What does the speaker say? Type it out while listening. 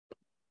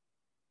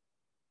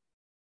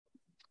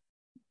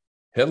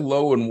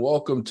Hello and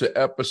welcome to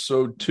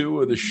episode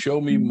 2 of the Show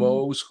Me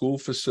Mo School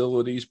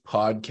Facilities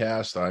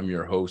podcast. I'm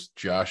your host,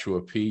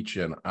 Joshua Peach,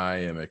 and I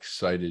am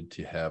excited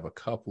to have a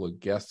couple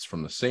of guests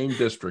from the same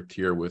district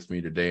here with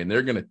me today, and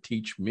they're going to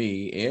teach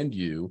me and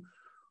you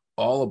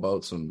all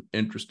about some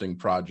interesting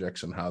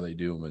projects and how they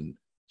do them in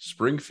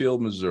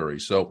Springfield, Missouri.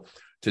 So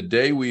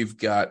today we've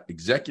got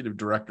Executive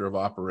Director of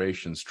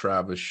Operations,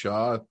 Travis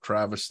Shaw.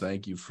 Travis,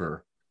 thank you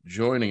for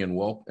joining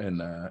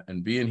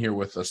and being here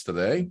with us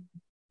today.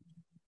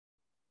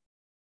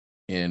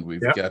 And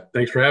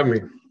thanks for having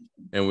me.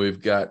 And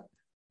we've got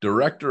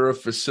Director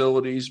of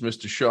Facilities,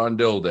 Mr. Shawn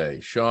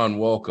Dilday. Shawn,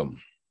 welcome.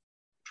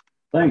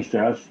 Thanks,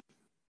 Josh.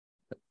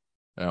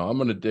 Now I'm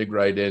going to dig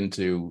right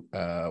into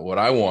what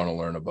I want to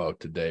learn about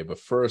today. But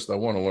first, I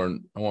want to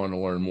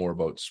learn more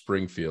about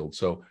Springfield.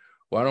 So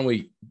why don't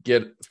we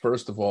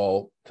first of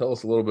all, tell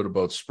us a little bit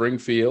about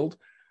Springfield,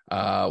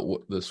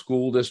 the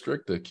school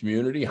district, the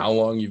community, how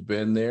long you've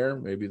been there.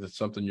 Maybe that's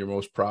something you're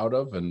most proud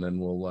of, and then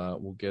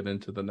we'll get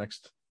into the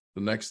next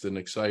and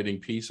exciting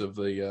piece of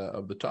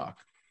the talk.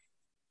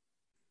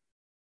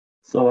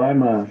 So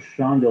I'm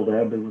Shawn Dilday.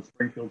 I've been with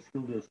Springfield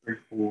School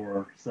District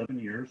for 7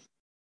 years.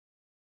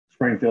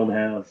 Springfield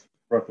has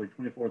roughly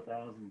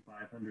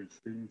 24,500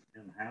 students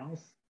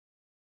in-house,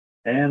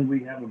 and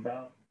we have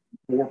about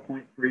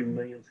 4.3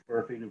 million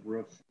square feet of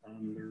roofs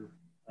under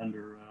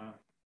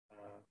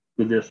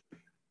the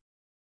district.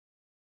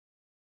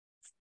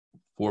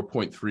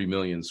 4.3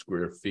 million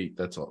square feet.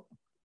 It's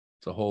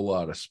a whole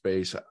lot of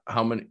space.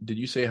 Did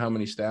you say how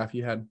many staff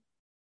you had?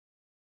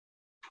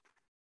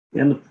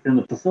 In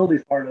the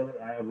facilities part of it,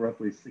 I have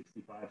roughly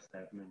 65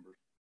 staff members.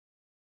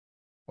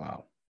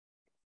 Wow.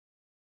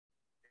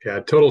 Yeah,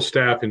 total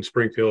staff in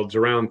Springfield is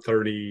around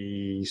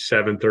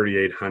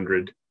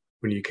 3,800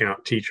 when you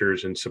count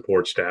teachers and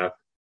support staff.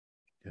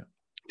 Yeah.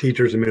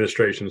 Teachers,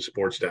 administration,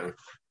 support staff.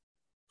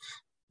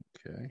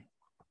 Okay.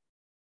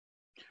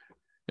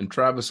 And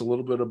Travis, a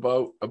little bit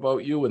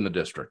about you in the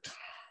district.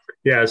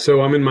 Yeah,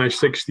 so I'm in my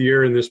 6th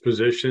year in this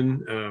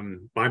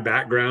position. My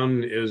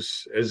background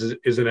is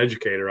an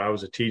educator. I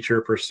was a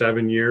teacher for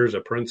 7 years,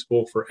 a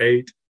principal for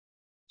 8,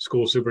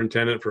 school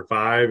superintendent for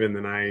 5, and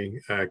then I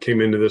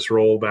came into this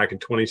role back in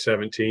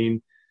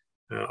 2017.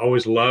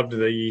 Always loved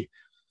the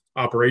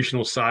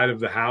operational side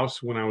of the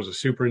house when I was a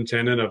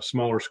superintendent of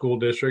smaller school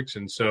districts,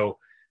 and so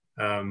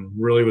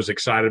really was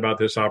excited about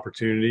this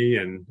opportunity,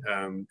 and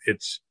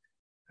it's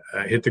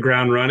hit the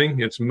ground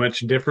running. It's much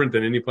different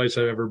than any place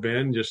I've ever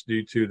been, just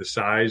due to the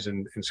size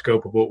and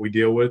scope of what we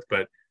deal with,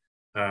 but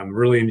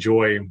really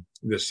enjoy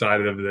this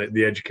side of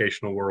the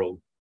educational world.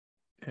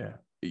 Yeah.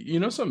 You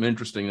know, something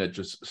interesting that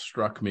just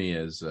struck me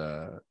is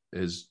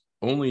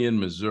only in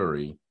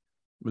Missouri.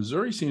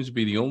 Missouri seems to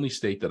be the only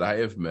state that I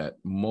have met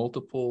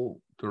multiple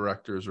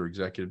directors or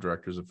executive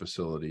directors of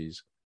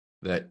facilities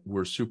that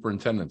were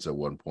superintendents at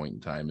one point in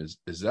time. Is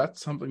that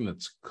something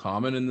that's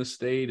common in the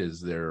state? Is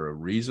there a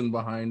reason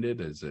behind it?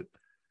 Is it,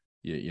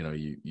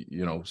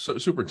 so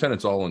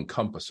superintendent's all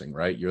encompassing,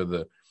 right?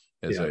 You're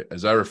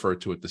as I refer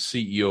to it, the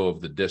CEO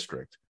of the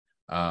district.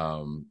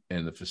 And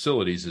the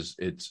facilities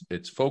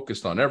it's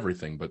focused on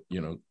everything, but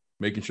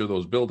making sure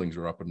those buildings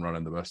are up and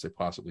running the best they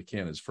possibly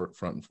can is front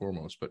and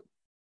foremost. But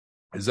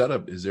is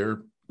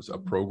there a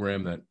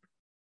program that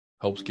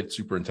helps get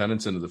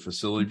superintendents into the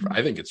facility?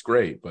 I think it's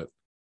great, but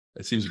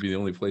it seems to be the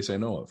only place I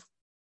know of.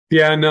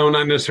 Yeah, no,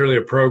 not necessarily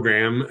a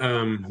program.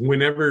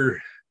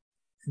 Whenever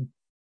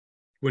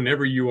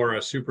you are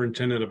a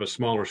superintendent of a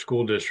smaller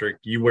school district,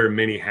 you wear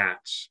many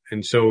hats.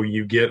 And so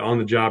you get on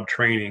the job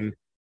training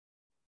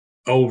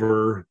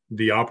over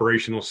the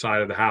operational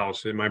side of the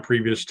house. In my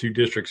previous 2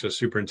 districts as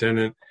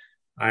superintendent,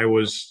 I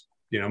was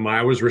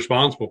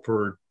responsible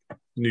for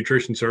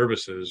nutrition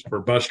services, for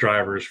bus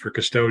drivers, for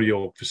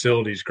custodial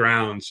facilities,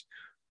 grounds,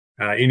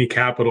 any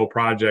capital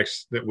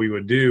projects that we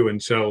would do.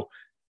 And so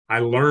I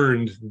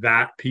learned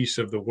that piece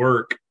of the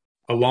work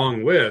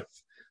along with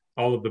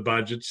all of the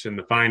budgets and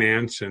the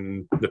finance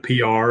and the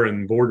PR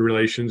and board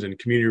relations and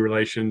community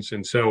relations.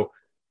 And so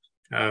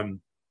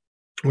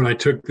when I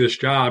took this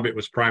job, it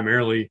was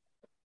primarily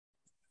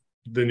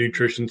the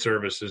nutrition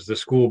services, the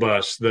school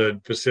bus, the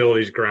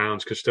facilities,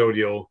 grounds,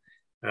 custodial.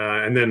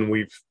 And then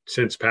we've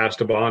since passed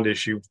a bond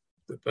issue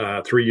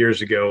 3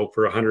 years ago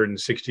for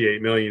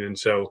 $168 million. And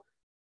so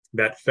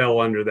that fell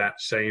under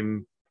that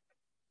same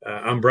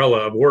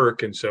umbrella of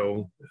work. And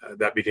so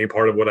that became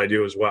part of what I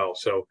do as well.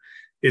 So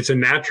it's a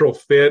natural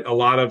fit. A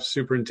lot of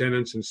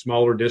superintendents in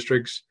smaller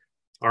districts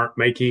aren't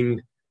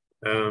making,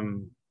 a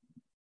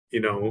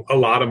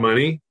lot of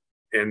money,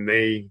 and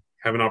they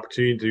have an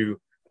opportunity to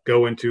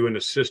go into an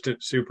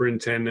assistant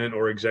superintendent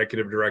or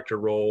executive director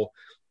role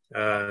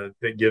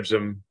that gives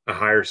them a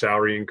higher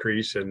salary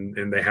increase,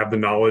 and they have the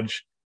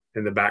knowledge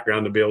and the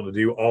background to be able to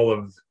do all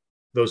of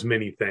those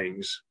many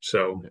things.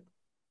 So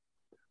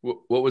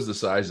what was the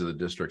size of the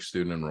district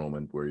student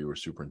enrollment where you were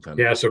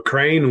superintendent? Yeah, so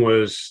Crane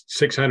was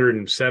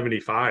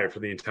 675 for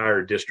the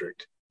entire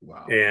district.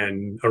 Wow.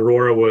 And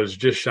Aurora was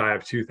just shy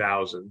of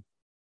 2,000.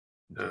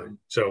 Okay.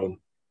 So,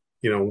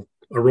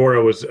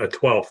 Aurora was a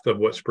 12th of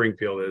what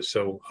Springfield is,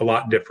 so a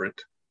lot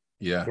different.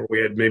 Yeah. Where we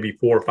had maybe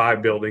 4 or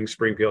 5 buildings,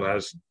 Springfield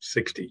has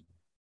 60.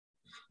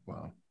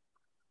 Wow.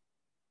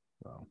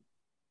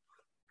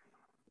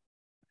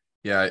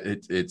 Yeah,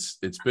 it's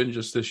been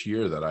just this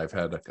year that I've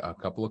had a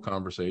couple of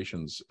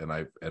conversations, and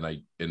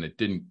it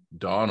didn't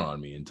dawn on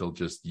me until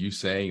just you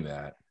saying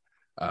that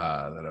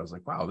I was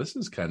like, wow, this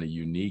is kind of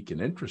unique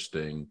and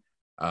interesting.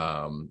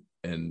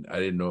 And I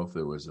didn't know if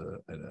there was a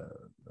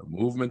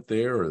movement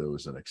there, or there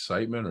was an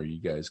excitement, or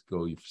you guys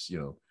go,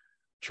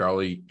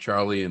 Charlie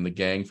and the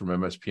gang from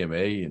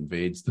MSPMA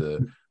invades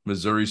the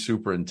Missouri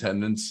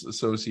Superintendents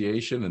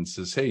Association and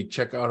says, hey,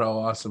 check out how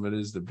awesome it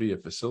is to be a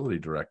facility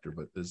director.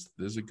 But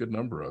there's a good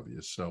number of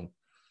you. So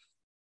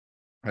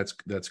that's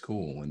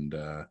cool. And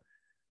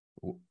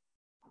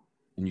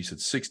you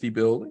said 60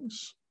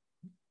 buildings?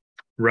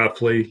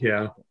 Roughly,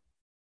 yeah.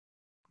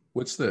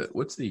 What's the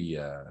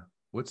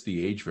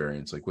age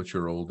variance? Like, what's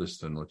your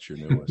oldest and what's your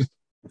newest?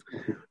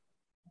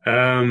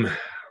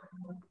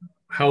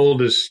 How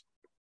old is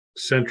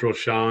Central,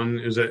 Shawn?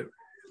 Is it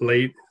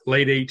late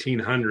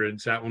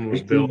 1800s? That one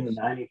was built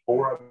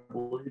 1894, I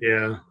believe.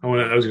 Yeah, I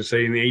was going to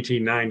say in the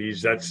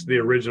 1890s. That's the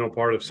original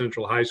part of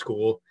Central High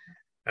School,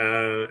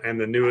 and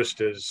the newest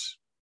is,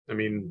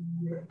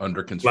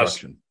 under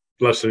construction.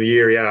 Less than a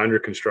year, yeah, under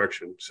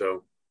construction.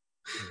 So,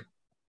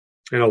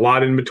 and a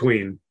lot in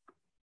between.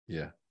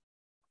 Yeah.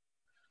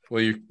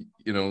 Well,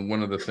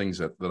 one of the things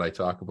that I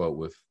talk about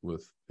with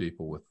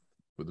people with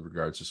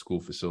regards to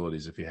school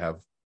facilities, if you have,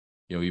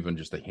 even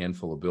just a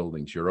handful of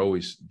buildings, you're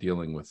always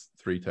dealing with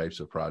 3 types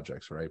of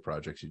projects, right?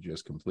 Projects you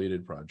just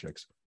completed,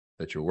 projects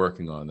that you're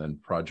working on, then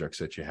projects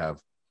that you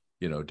have,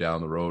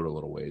 down the road a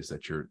little ways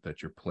that you're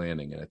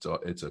planning, and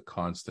it's a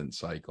constant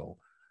cycle.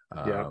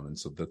 And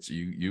so that's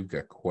you've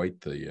got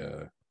quite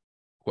the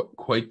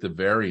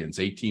variance,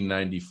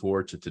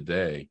 1894 to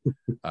today.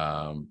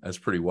 That's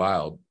pretty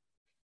wild.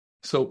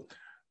 So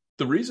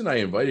the reason I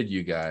invited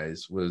you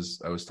guys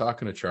was I was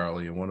talking to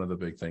Charlie, and one of the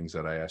big things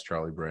that I asked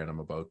Charlie Branham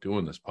about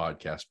doing this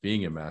podcast,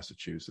 being in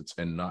Massachusetts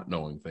and not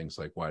knowing things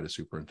like why do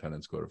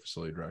superintendents go to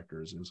facility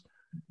directors, is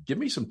give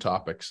me some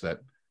topics that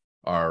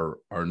are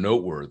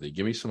noteworthy.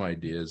 Give me some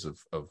ideas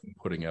of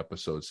putting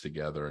episodes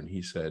together. And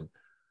he said,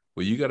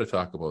 well, you got to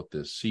talk about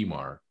this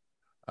CMAR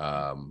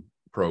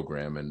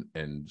program,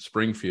 and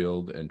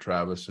Springfield and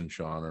Travis and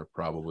Shawn are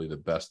probably the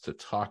best to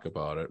talk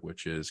about it,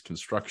 which is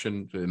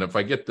construction. And if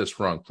I get this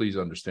wrong, please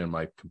understand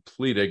my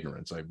complete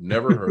ignorance. I've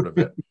never heard of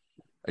it.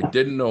 I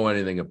didn't know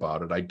anything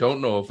about it. I don't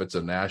know if it's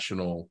a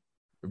national.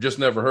 I've just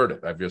never heard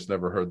it. I've just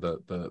never heard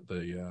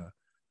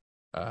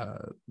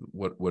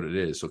what it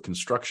is. So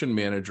construction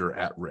manager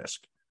at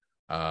risk.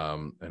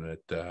 And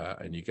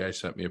you guys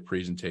sent me a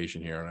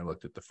presentation here, and I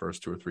looked at the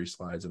first 2 or 3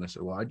 slides, and I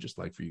said, well, I'd just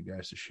like for you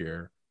guys to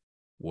share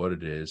what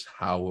it is,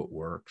 how it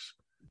works,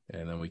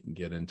 and then we can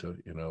get into,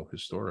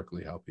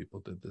 historically how people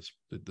did this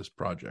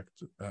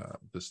project,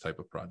 this type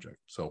of project.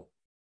 So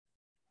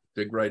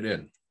dig right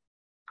in.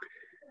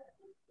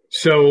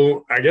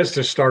 So I guess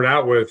to start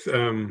out with,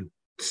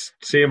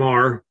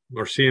 CMR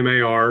or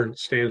CMAR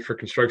stands for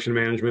Construction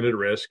Management at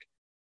Risk,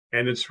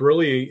 and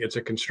it's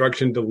a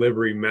construction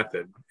delivery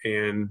method.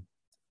 And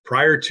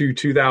prior to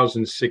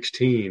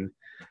 2016,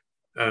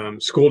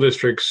 school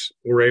districts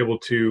were able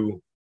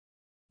to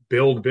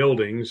build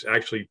buildings,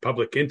 actually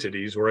public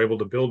entities were able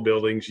to build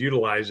buildings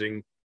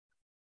utilizing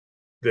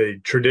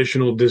the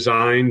traditional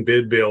design,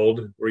 bid,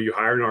 build, where you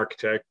hire an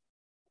architect,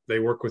 they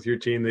work with your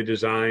team, they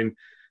design,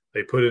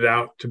 they put it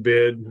out to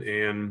bid,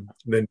 and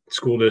then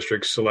school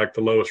districts select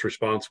the lowest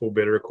responsible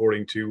bidder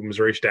according to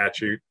Missouri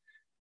statute,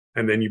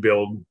 and then you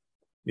build,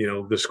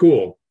 the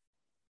school.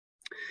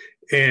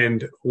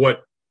 And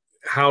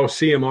how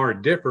CMR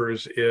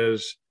differs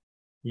is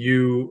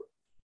you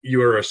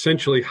are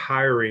essentially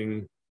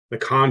hiring the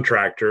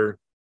contractor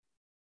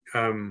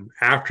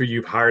after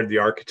you've hired the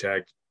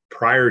architect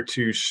prior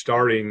to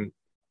starting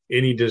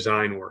any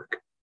design work.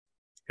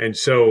 And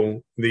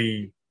so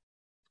the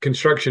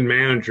construction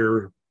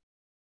manager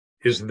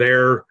is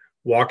there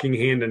walking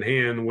hand in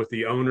hand with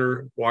the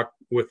owner,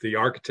 with the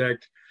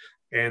architect,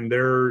 and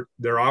they're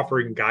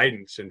offering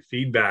guidance and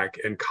feedback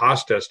and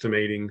cost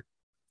estimating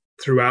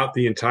throughout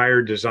the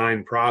entire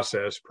design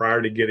process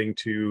prior to getting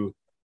to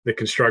the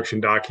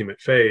construction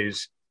document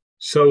phase,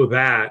 so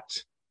that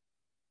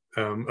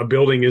a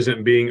building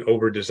isn't being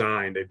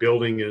over-designed. A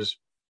building is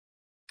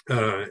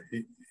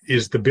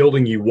the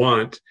building you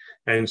want.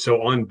 And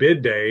so on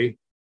bid day,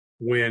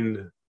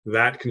 when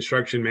that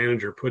construction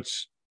manager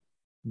puts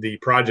the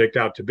project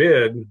out to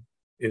bid,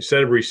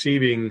 instead of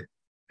receiving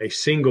a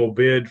single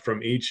bid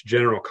from each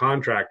general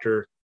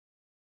contractor,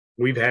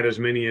 we've had as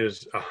many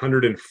as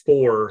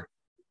 104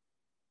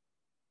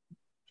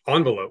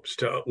 envelopes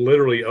to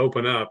literally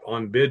open up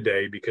on bid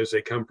day, because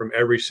they come from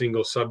every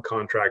single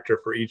subcontractor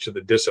for each of the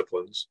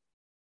disciplines.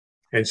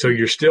 And so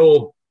you're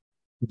still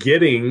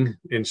getting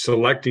and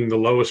selecting the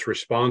lowest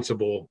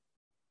responsible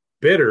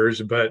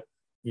bidders, but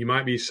you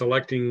might be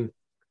selecting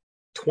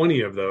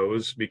 20 of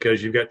those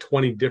because you've got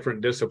 20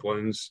 different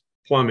disciplines: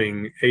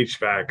 plumbing,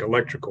 HVAC,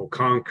 electrical,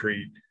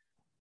 concrete,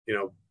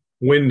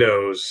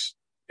 windows,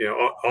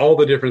 all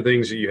the different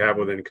things that you have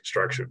within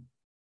construction.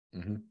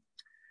 Mm-hmm.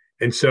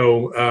 And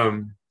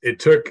so it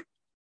took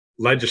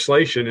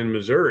legislation in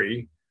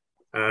Missouri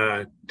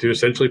to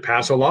essentially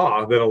pass a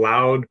law that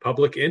allowed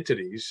public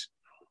entities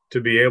to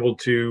be able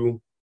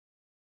to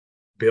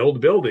build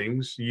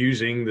buildings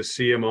using the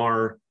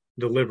CMR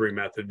delivery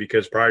method,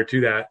 because prior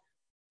to that,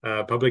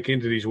 public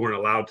entities weren't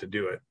allowed to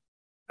do it.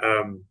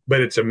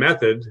 But it's a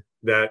method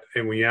that,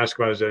 and when you ask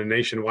about is it a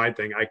nationwide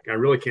thing, I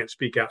really can't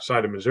speak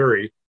outside of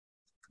Missouri.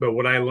 But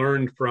what I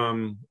learned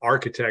from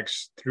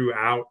architects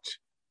throughout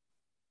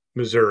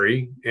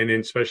Missouri, and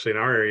especially in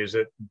our area, is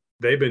that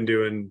they've been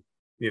doing,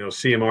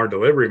 CMR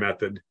delivery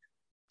method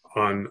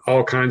on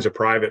all kinds of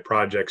private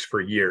projects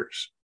for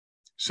years.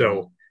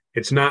 So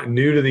it's not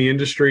new to the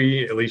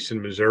industry, at least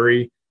in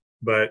Missouri,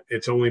 but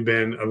it's only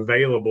been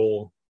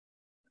available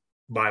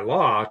by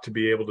law to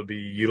be able to be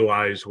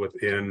utilized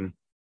within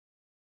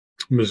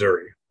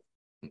Missouri.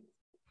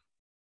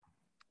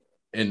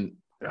 And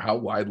how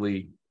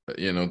widely,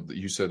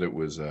 you said it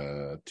was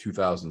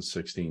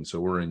 2016,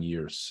 so we're in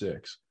year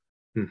 6.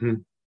 Mm-hmm.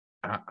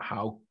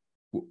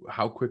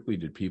 How quickly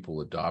did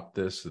people adopt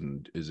this,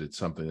 and is it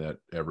something that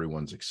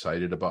everyone's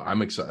excited about?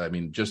 I'm excited. I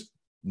mean, just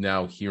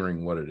now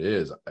hearing what it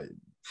is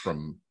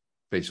from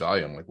face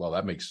value, I'm like, well,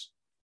 that makes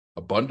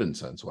abundant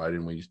sense. Why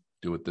didn't we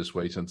do it this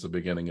way since the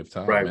beginning of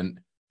time? Right.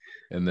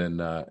 And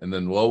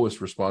then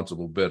lowest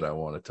responsible bid I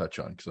want to touch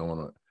on, because I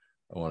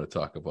want to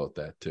talk about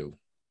that too.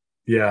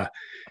 Yeah.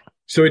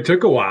 So it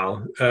took a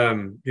while.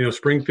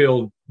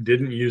 Springfield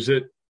didn't use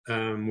it.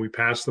 We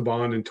passed the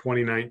bond in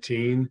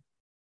 2019.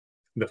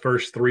 The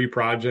first 3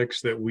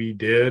 projects that we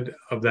did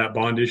of that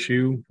bond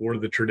issue were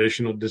the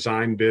traditional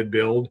design, bid,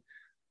 build.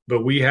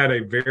 But we had a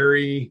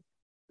very,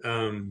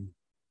 I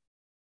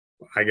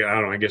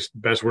guess the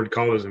best word to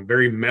call it is a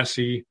very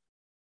messy,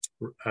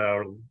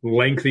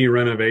 lengthy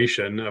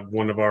renovation of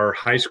one of our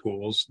high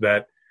schools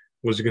that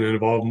was going to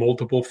involve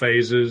multiple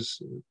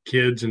phases.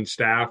 Kids and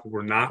staff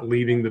were not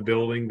leaving the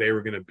building. They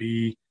were going to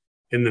be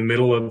in the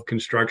middle of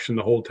construction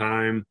the whole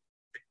time.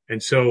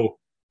 And so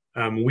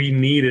we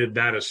needed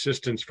that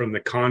assistance from the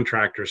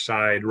contractor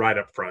side right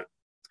up front.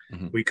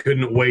 Mm-hmm. We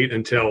couldn't wait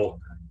until,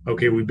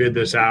 okay, we bid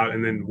this out,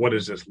 and then what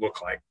does this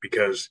look like?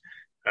 Because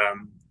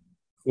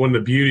one of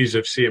the beauties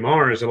of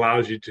CMR is it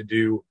allows you to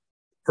do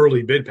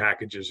early bid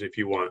packages if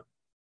you want.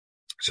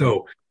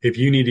 So if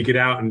you need to get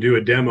out and do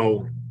a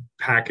demo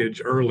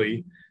package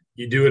early,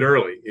 you do it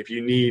early. If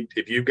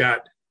you've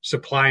got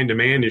supply and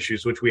demand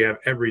issues, which we have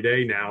every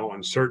day now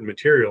on certain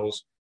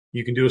materials,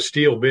 you can do a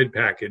steel bid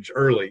package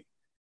early.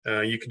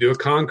 You can do a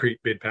concrete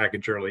bid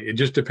package early. It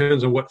just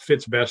depends on what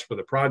fits best for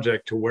the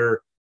project to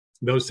where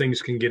those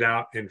things can get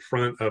out in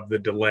front of the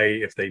delay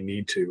if they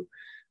need to.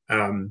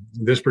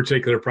 This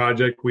particular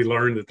project, we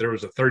learned that there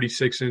was a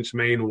 36-inch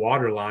main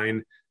water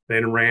line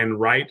that ran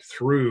right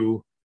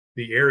through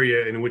the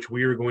area in which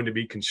we were going to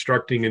be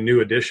constructing a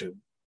new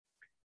addition.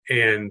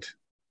 And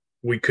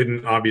we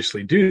couldn't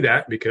obviously do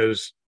that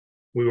because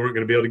we weren't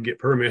going to be able to get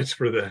permits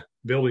for the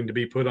building to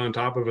be put on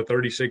top of a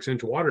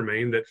 36-inch water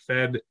main that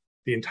fed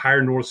the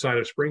entire north side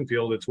of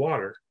Springfield its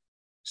water.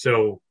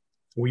 So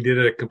we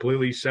did a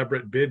completely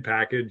separate bid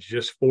package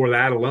just for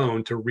that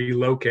alone to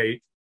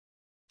relocate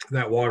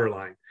that water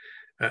line.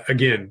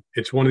 Again,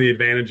 it's one of the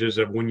advantages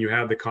of when you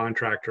have the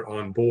contractor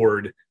on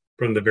board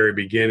from the very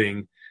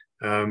beginning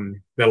that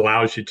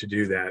allows you to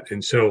do that.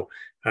 And so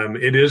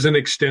it is an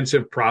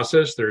extensive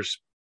process.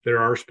 There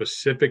are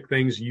specific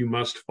things you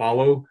must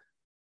follow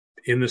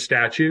in the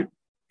statute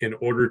in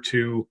order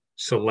to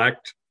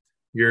select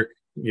your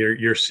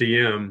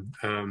CM.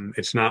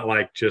 It's not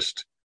like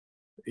just,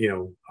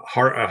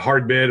 a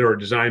hard bid or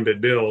design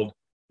bid build.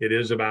 It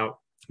is about,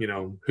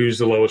 who's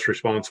the lowest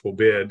responsible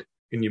bid,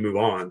 and you move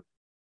on.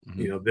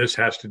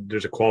 Mm-hmm.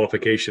 There's a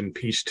qualification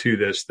piece to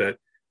this that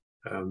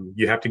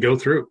you have to go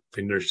through,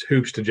 and there's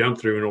hoops to jump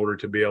through in order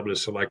to be able to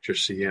select your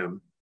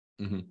CM.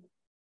 Mm-hmm.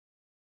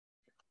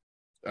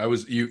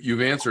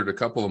 You've answered a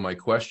couple of my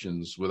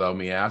questions without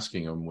me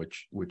asking them,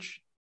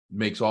 which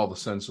makes all the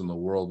sense in the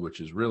world, which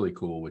is really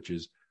cool, which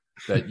is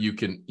that you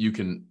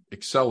can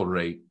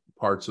accelerate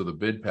parts of the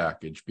bid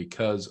package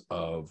because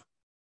of,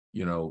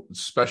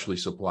 especially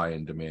supply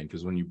and demand.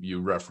 Because when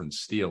you reference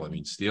steel, I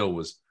mean,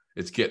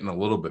 it's getting a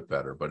little bit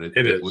better, but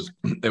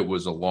it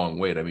was a long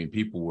wait. I mean,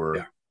 people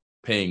were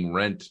paying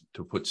rent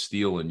to put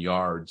steel in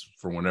yards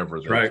for whenever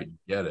they could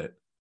get it,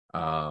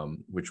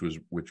 which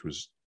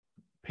was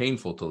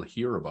painful to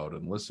hear about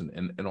and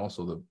listen, and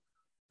also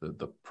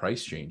the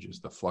price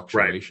changes, the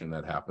fluctuation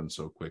that happens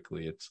so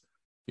quickly. It's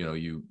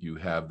you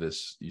have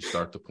this, you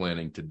start the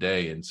planning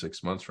today, and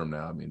 6 months from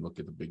now, I mean, look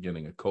at the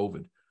beginning of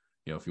COVID.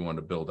 If you want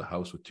to build a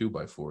house with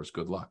 2x4s,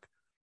 good luck,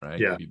 right?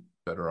 Yeah. You'd be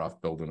better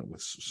off building it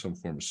with some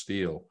form of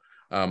steel.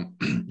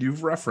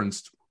 You've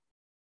referenced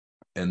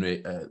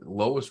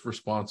lowest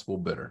responsible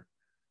bidder,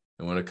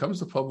 and when it comes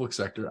to public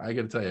sector, I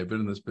got to tell you, I've been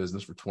in this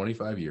business for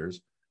 25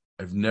 years.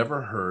 I've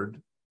never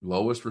heard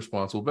lowest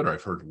responsible bidder.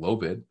 I've heard low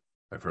bid,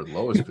 I've heard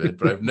lowest bid,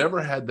 but I've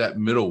never had that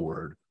middle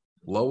word,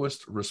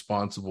 lowest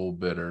responsible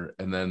bidder,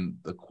 and then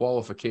the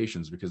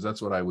qualifications, because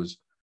that's what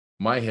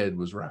my head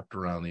was wrapped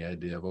around the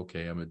idea of,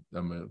 okay, I'm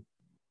a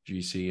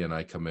GC and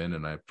I come in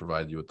and I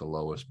provide you with the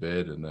lowest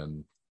bid, and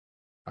then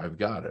I've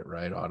got it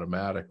right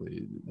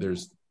automatically.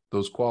 There's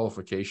those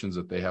qualifications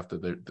that they have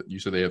to, you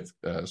said they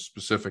have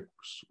specific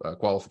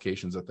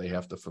qualifications that they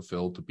have to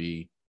fulfill to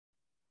be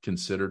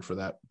considered for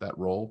that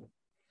role.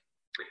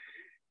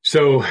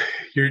 So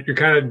you're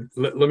kind of,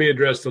 let me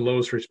address the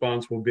lowest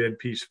responsible bid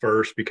piece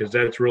first, because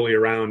that's really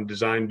around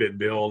design, bid,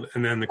 build.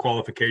 And then the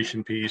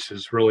qualification piece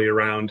is really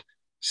around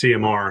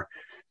CMAR.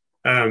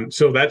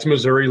 So that's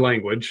Missouri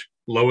language,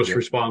 lowest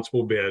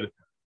responsible bid.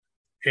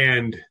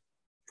 And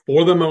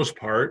for the most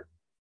part,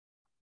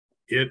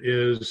 it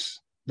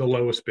is the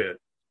lowest bid.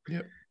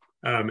 Yep.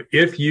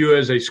 If you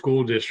as a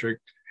school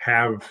district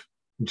have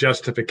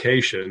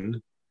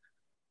justification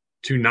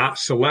to not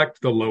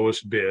select the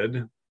lowest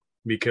bid,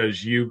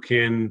 because you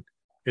can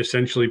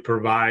essentially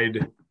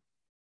provide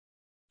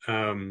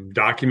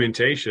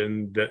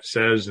documentation that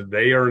says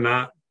they are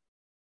not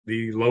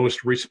the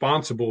lowest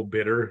responsible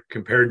bidder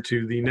compared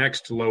to the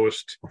next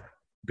lowest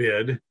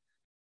bid,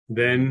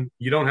 then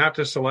you don't have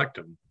to select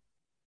them.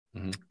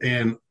 Mm-hmm.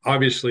 And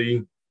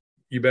obviously,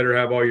 you better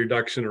have all your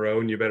ducks in a row,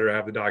 and you better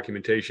have the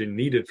documentation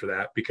needed for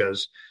that,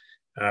 because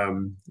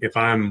if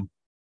I'm,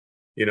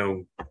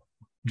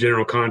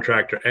 general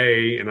contractor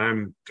A and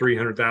I'm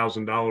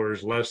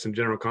 $300,000 less than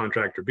general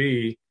contractor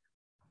B,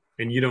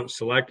 and you don't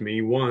select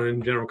me,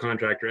 one, general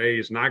contractor A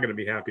is not going to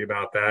be happy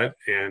about that,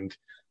 and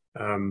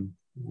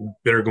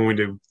they're going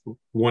to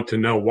want to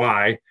know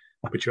why.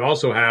 But you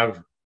also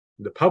have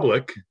the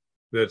public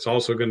that's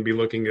also going to be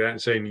looking at that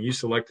and saying, you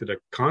selected a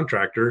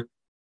contractor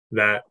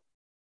that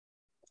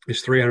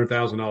is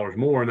 $300,000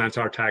 more, and that's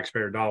our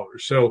taxpayer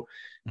dollars. So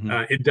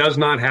it does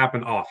not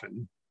happen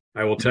often.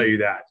 I will tell you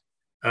that.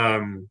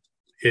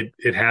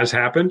 It has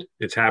happened.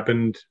 It's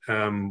happened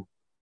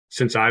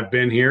since I've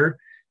been here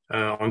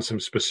on some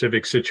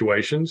specific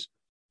situations.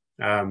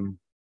 We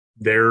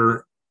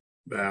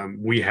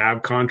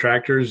have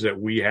contractors that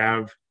we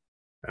have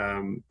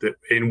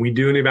and we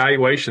do an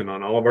evaluation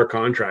on all of our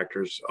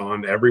contractors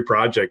on every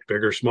project,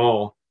 big or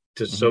small,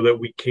 so that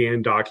we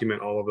can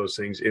document all of those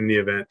things in the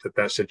event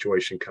that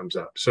situation comes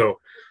up. So,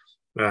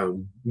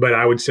 but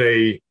I would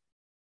say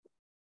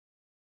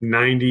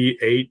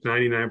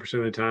 99%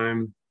 of the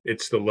time,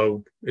 it's the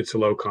low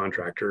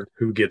contractor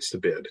who gets the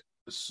bid.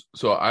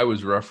 So I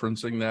was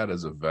referencing that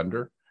as a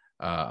vendor.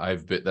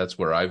 That's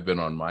where I've been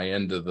on my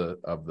end of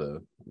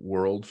the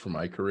world for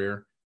my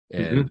career,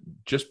 and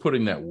just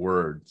putting that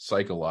word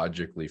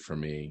psychologically for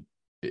me,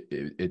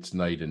 it's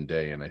night and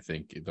day. And I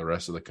think the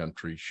rest of the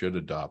country should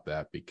adopt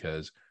that,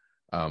 because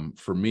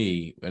for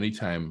me,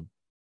 anytime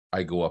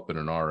I go up in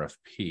an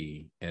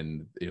RFP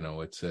and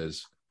it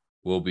says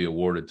will be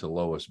awarded to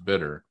lowest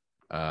bidder,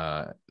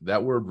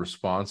 that word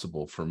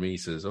responsible for me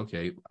says,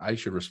 okay, I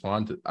should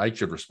respond to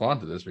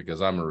this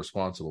because I'm a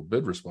responsible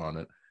bid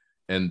respondent,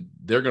 and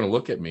they're going to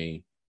look at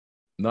me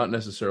not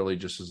necessarily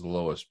just as the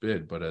lowest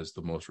bid, but as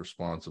the most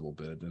responsible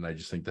bid. And I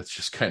just think that's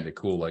just kind of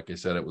cool. Like I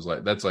said,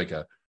 that's like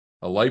a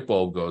light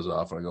bulb goes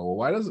off, and I go, well,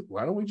 why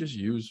don't we just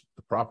use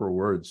the proper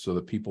words so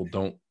that people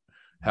don't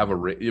have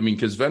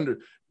because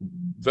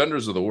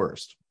vendors are the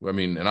worst. I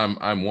mean, and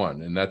I'm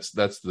one, and that's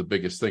the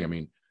biggest thing. I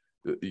mean,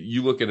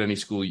 you look at any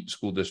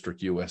school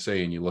district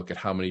USA, and you look at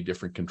how many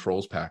different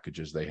controls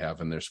packages they have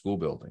in their school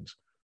buildings,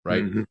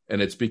 right?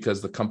 And it's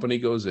because the company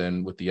goes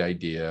in with the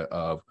idea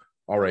of,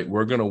 all right,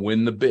 we're going to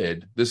win the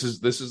bid. This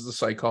is the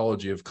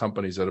psychology of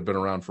companies that have been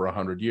around for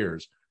 100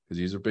 years, because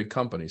these are big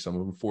companies, some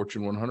of them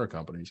Fortune 100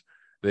 companies.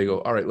 They go,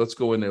 all right, let's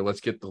go in there,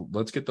 let's get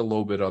the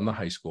low bid on the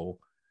high school,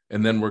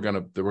 and then we're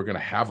gonna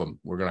have them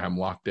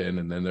locked in,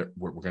 and then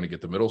we're going to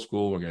get the middle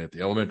school, we're going to get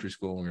the elementary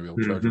school, we're going to be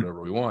able to charge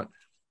whatever we want.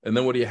 And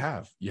then what do you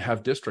have? You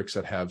have districts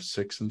that have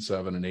 6 and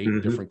 7 and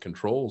 8 different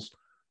controls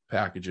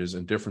packages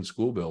in different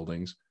school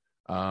buildings,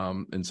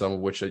 and some of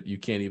which that you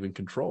can't even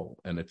control.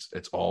 And it's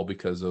all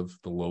because of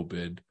the low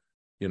bid,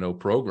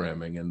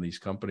 programming. And these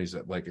companies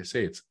that, like I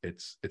say,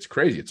 it's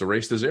crazy. It's a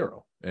race to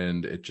zero,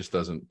 and it just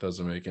doesn't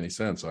make any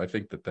sense. So I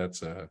think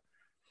that's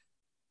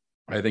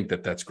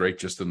great.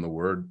 Just in the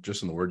word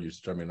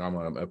usage. I mean, I'm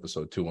on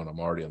episode 2, and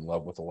I'm already in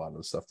love with a lot of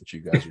the stuff that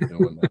you guys are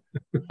doing.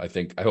 I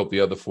hope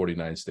the other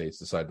 49 states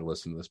decide to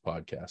listen to this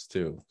podcast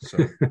too. So,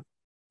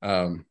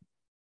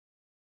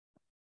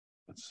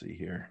 let's see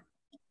here.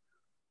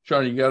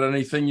 Shawn, you got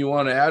anything you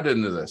want to add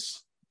into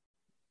this?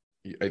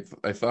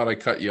 I thought I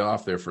cut you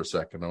off there for a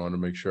second. I want to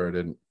make sure I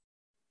didn't.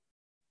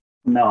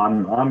 No,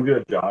 I'm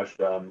good, Josh.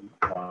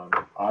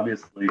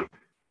 Obviously,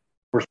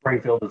 for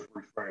Springfield, this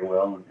works very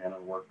well, and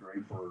it worked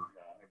great for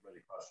everybody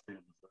across the state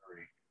of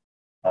Missouri.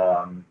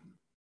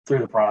 Through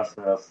the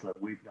process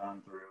that we've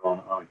gone through on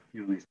a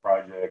few of these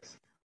projects,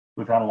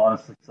 we've had a lot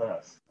of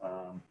success.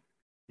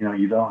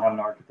 You don't have an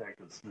architect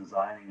that's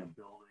designing a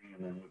building,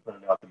 and then we put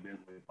it out to bid,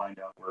 and we find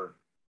out we're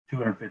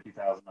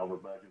 $250,000 over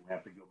budget. We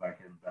have to go back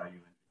and value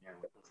engineer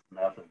with this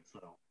method.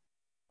 So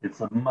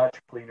it's a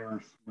much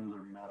cleaner,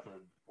 smoother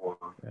method for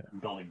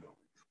building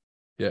buildings.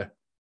 Yeah.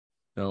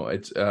 No,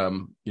 it's I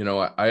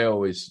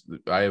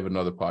have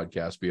another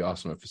podcast, Be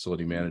Awesome at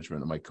Facility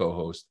Management, and my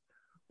co-host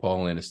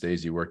Paul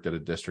Anastasi worked at a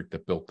district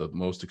that built the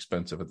most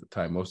expensive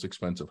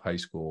high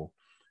school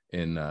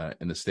in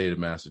the state of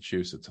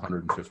Massachusetts,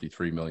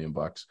 $153 million,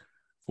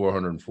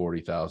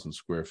 440,000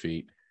 square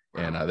feet,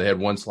 and they had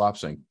one slop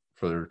sink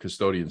for their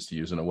custodians to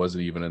use, and it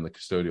wasn't even in the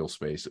custodial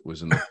space. It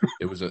was in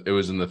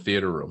the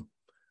theater room.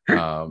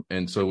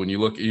 And so when you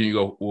look, you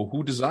go, well,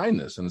 who designed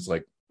this? And it's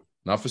like,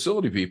 not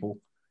facility people,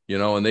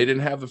 and they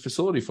didn't have the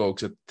facility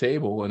folks at the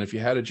table. And if you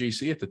had a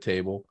GC at the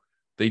table,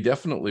 they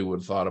definitely would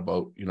have thought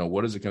about,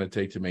 what is it going to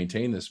take to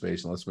maintain this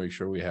space? And let's make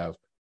sure we have,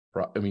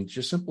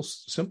 just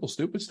simple,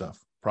 stupid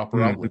stuff,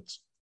 proper outlets,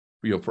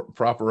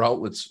 proper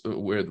outlets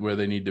where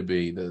they need to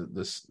be,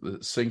 the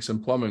sinks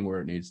and plumbing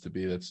where it needs to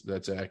be.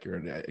 That's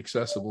accurate,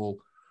 accessible,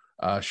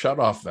 shut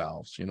off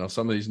valves.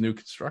 Some of these new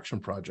construction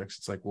projects,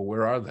 it's like, well,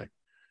 where are they?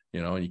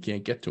 And you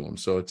can't get to them.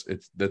 So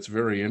that's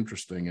very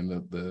interesting.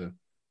 And the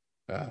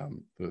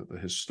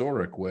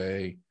historic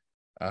way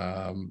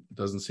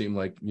doesn't seem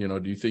like,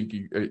 do you think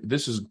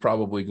this is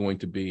probably going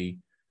to be,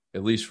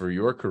 at least for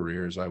your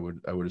careers, I would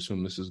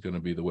assume this is going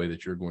to be the way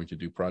that you're going to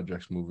do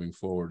projects moving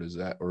forward.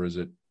 Or is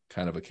it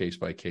kind of a case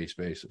by case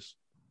basis?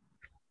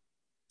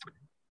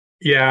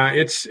 Yeah,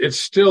 it's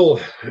still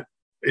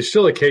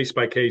a case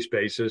by case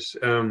basis.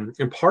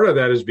 And part of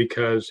that is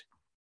because,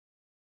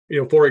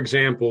 for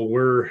example,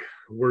 we're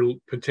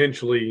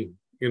potentially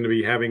going to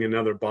be having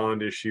another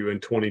bond issue in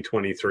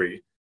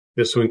 2023.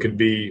 This one could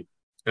be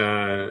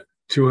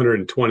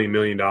 $220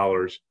 million.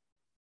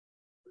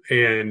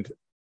 And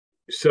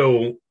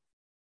so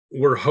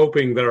we're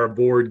hoping that our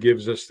board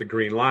gives us the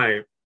green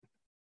light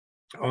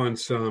on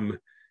some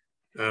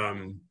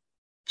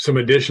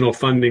additional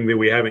funding that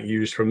we haven't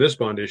used from this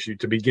bond issue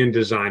to begin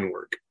design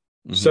work,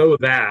 so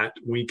that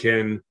we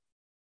can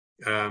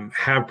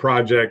have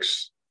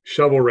projects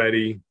shovel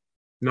ready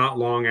not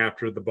long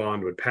after the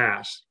bond would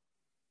pass.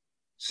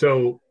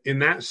 So in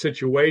that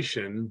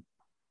situation,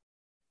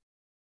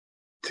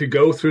 to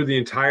go through the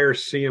entire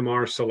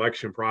CMAR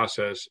selection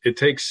process, it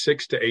takes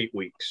 6 to 8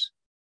 weeks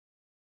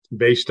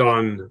based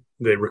on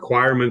the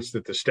requirements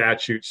that the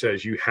statute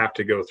says you have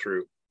to go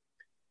through.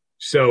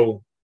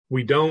 So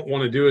we don't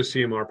want to do a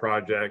CMAR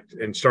project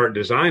and start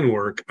design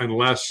work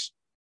unless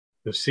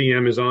the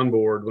CM is on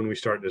board when we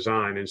start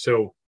design. And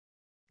so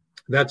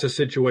that's a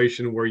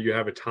situation where you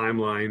have a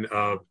timeline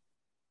of,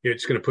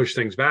 it's going to push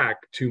things back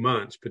 2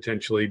 months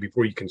potentially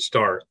before you can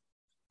start.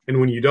 And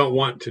when you don't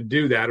want to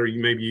do that, or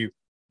maybe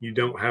you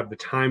don't have the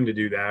time to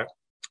do that,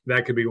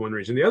 that could be one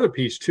reason. The other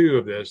piece too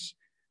of this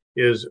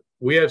is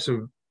we have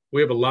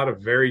a lot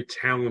of very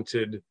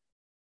talented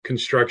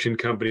construction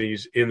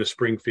companies in the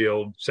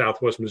Springfield,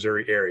 Southwest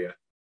Missouri area.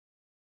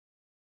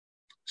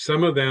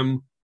 Some of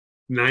them,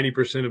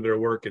 90% of their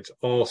work, it's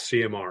all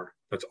CMR.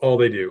 That's all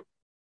they do.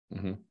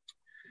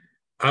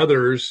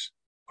 Others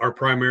are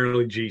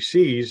primarily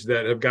GCs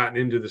that have gotten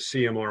into the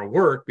CMR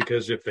work,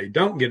 because if they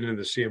don't get into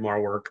the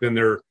CMR work, then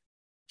they're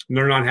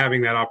not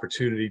having that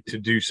opportunity to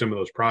do some of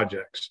those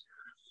projects.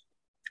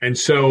 And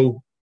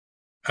so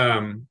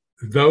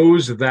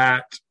those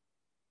that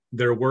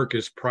their work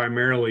is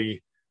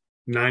primarily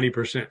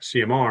 90%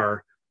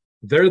 CMR,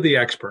 they're the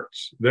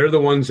experts. They're the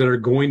ones that are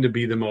going to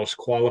be the most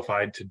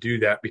qualified to do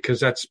that, because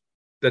that's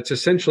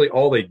essentially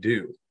all they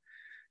do.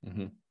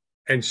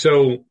 And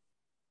so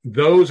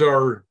those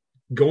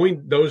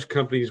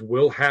companies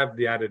will have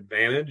that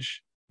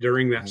advantage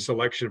during that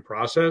selection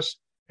process.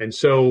 And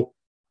so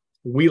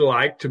we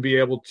like to be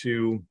able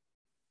to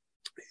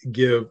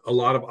give a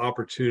lot of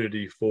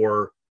opportunity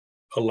for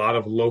a lot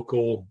of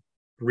local,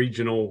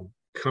 regional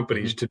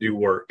companies to do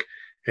work.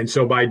 And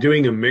so by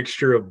doing a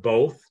mixture of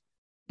both,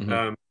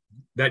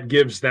 that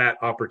gives that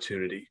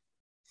opportunity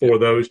for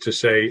those to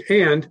say,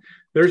 and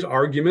there's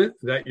argument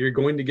that you're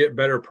going to get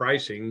better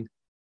pricing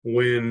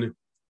when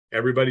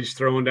everybody's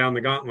throwing down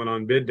the gauntlet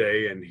on bid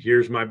day and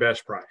here's my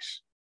best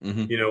price,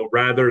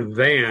 rather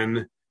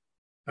than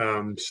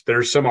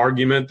there's some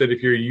argument that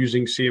if you're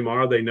using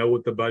CMR, they know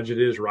what the budget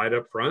is right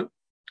up front.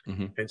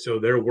 And so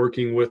they're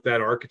working with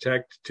that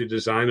architect to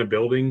design a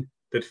building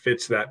that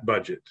fits that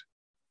budget.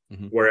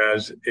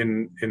 Whereas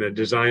in a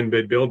design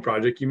bid build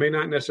project,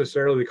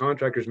 the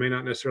contractors may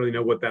not necessarily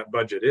know what that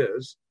budget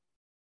is,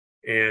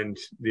 and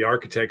the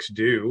architects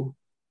do.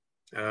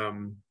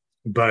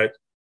 But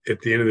at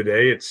the end of the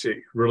day, it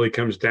really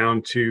comes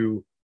down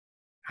to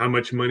how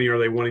much money are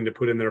they wanting to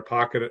put in their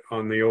pocket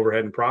on the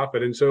overhead and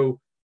profit. And so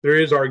there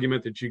is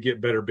argument that you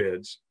get better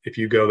bids if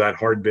you go that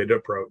hard bid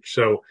approach.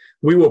 So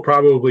we will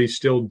probably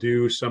still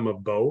do some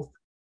of both,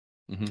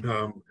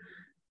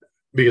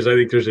 because I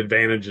think there's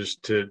advantages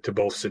to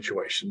both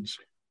situations.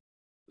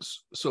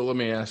 So let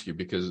me ask you,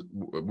 because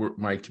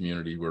my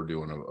community, we're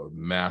doing a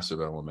massive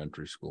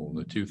elementary school.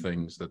 The two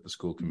things that the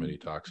school committee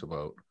talks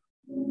about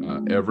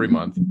every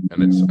month,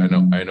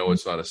 and I know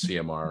it's not a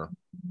CMR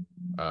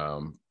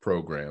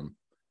program.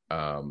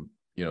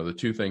 The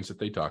two things that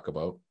they talk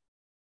about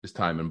is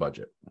time and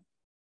budget.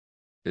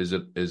 Is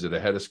it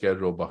ahead of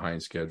schedule,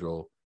 behind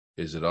schedule?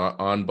 Is it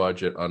on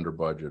budget, under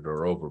budget,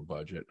 or over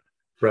budget?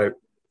 Right.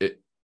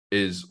 It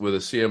is with a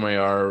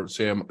CMAR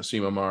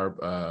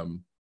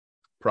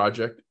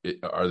project.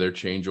 Are there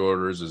change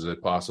orders? Is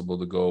it possible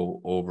to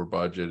go over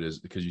budget? Is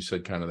because you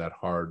said kind of that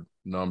hard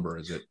number.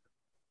 Is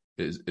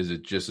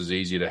it just as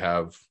easy to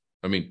have?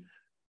 I mean,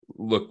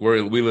 look,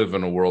 we live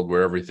in a world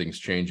where everything's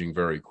changing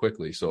very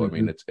quickly. So I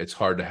mean, it's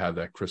hard to have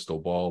that crystal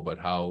ball, but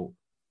how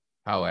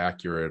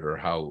accurate or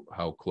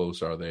how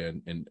close are they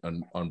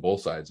on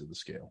both sides of the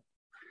scale?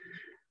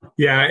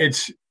 Yeah,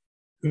 it's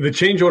the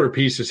change order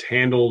piece is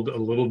handled a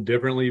little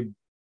differently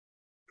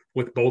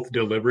with both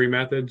delivery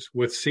methods.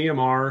 With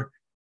CMR,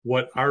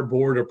 what our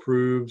board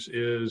approves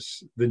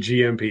is the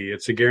GMP.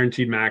 It's a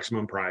guaranteed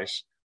maximum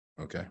price.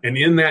 Okay. And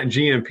in that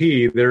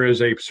GMP, there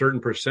is a certain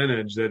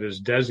percentage that is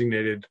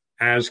designated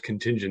as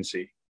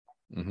contingency.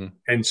 Mm-hmm.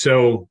 And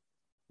so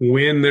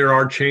when there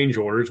are change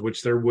orders,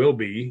 which there will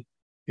be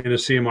in a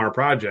CMR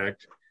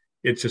project,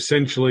 it's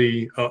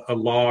essentially a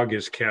log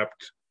is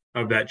kept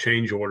of that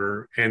change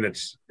order, and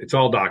it's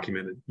all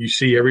documented. You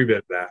see every bit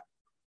of that.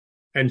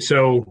 And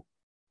so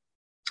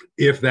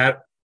if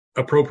that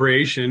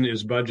appropriation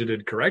is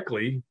budgeted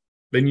correctly,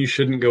 then you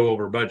shouldn't go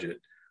over budget.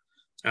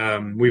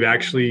 We've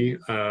actually,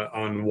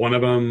 on one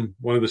of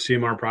the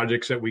CMR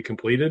projects that we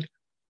completed,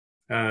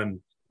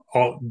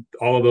 all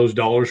of those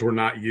dollars were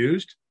not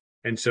used.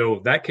 And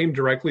so that came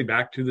directly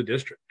back to the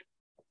district.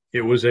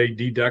 It was a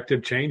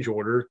deductive change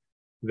order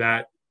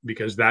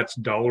because that's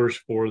dollars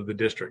for the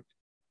district.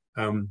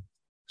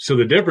 So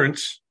the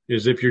difference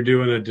is if you're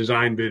doing a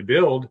design bid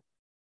build,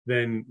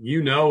 then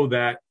you know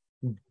that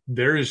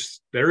there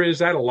is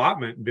that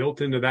allotment built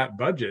into that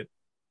budget.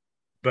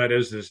 But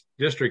as this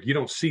district, you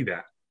don't see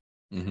that.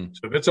 Mm-hmm.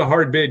 So if it's a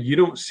hard bid, you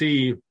don't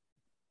see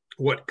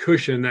what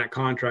cushion that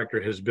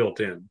contractor has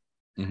built in.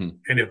 Mm-hmm.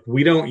 And if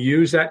we don't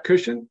use that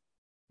cushion,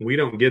 we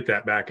don't get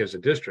that back as a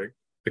district.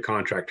 The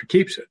contractor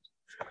keeps it.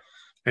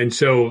 And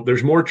so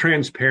there's more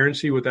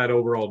transparency with that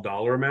overall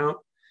dollar amount.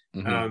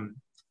 Mm-hmm.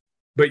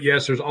 But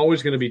yes, there's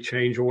always going to be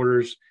change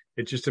orders.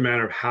 It's just a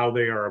matter of how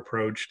they are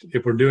approached.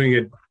 If we're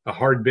doing a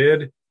hard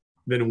bid,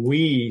 then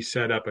we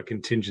set up a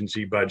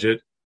contingency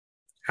budget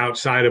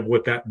outside of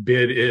what that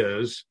bid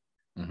is.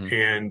 Mm-hmm.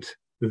 And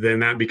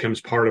then that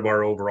becomes part of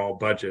our overall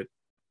budget.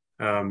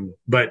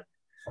 But,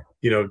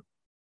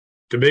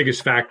 the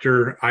biggest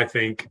factor, I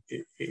think,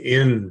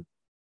 in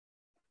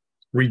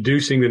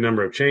reducing the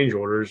number of change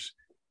orders,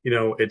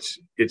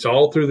 it's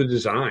all through the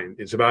design.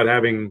 It's about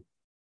having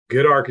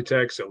good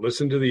architects that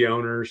listen to the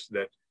owners,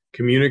 that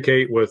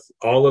communicate with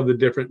all of the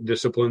different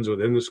disciplines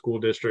within the school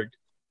district,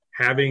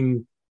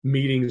 having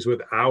meetings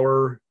with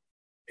our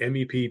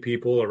MEP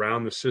people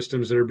around the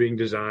systems that are being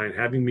designed,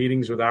 having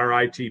meetings with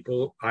our IT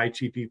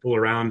people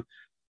around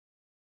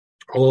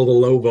all the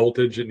low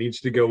voltage that needs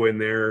to go in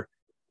there,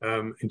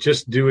 and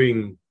just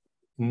doing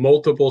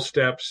multiple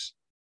steps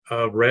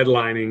of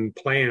redlining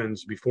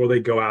plans before they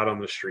go out on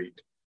the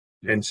street.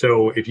 And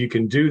so if you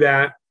can do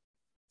that,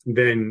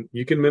 then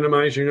you can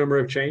minimize your number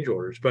of change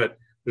orders. But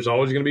there's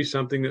always going to be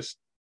something that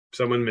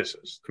someone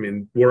misses. I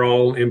mean, we're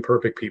all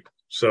imperfect people.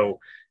 So,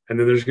 and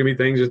then there's going to be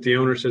things that the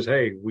owner says,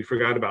 hey, we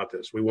forgot about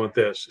this. We want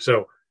this.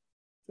 So,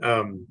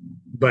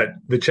 but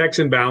the checks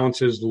and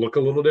balances look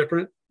a little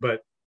different.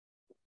 But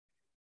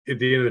at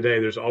the end of the day,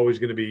 there's always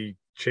going to be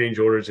change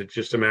orders. It's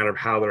just a matter of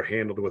how they're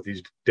handled with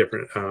these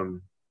different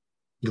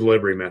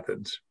delivery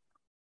methods.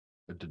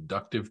 A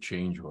deductive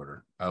change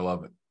order. I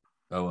love it.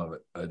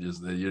 I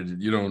just you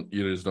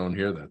just don't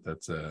hear that.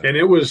 That's and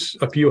it was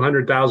a few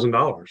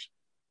 $100,000.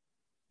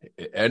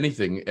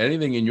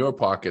 Anything in your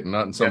pocket,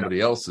 not in somebody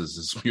else's,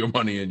 is your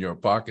money in your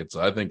pocket. So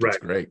I think it's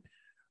great.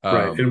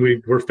 Right, and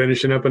we're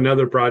finishing up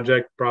another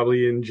project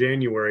probably in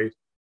January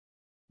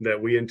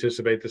that we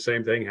anticipate the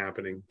same thing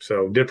happening.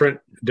 So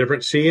different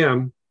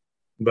CM,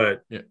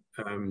 but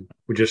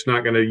we're just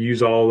not going to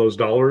use all those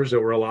dollars that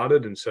were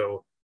allotted, and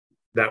so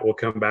that will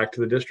come back to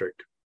the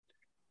district.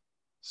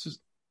 So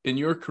in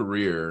your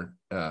career,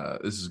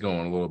 this is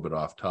going a little bit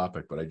off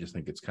topic, but I just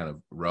think it's kind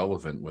of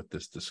relevant with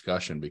this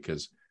discussion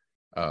because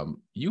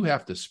you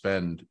have to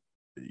spend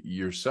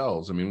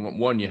yourselves. I mean,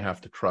 one, you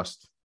have to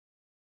trust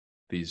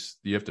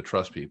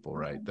people,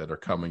 right, that are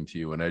coming to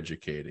you and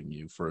educating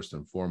you first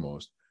and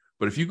foremost.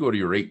 But if you go to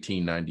your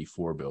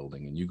 1894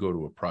 building and you go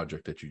to a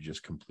project that you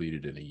just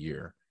completed in a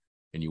year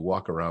and you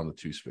walk around the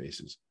two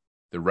spaces,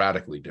 they're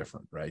radically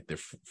different, right? They're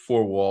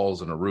four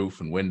walls and a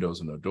roof and windows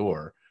and a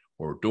door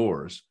or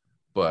doors,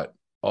 but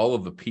all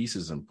of the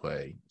pieces in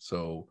play.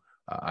 So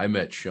I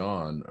met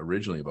Shawn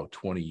originally about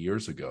 20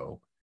 years ago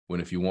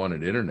when if you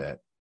wanted internet,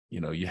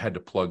 you had to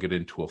plug it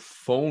into a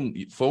phone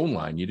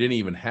line. You didn't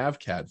even have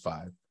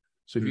CAD5.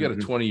 So if you got a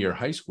 20-year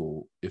high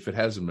school, if it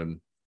hasn't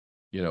been,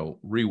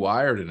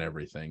 rewired and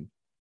everything,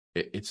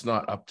 it's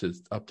not up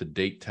to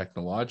date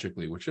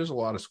technologically, which there's a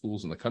lot of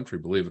schools in the country,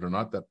 believe it or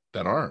not,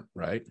 that aren't,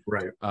 right?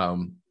 Right.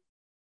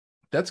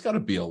 That's got to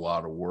be a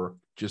lot of work.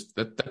 Just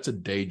that's a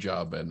day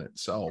job in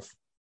itself,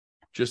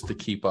 just to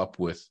keep up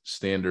with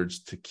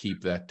standards, to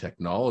keep that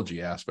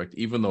technology aspect,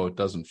 even though it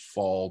doesn't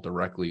fall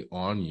directly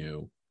on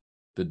you.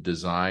 the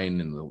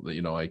design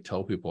and I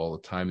tell people all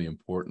the time the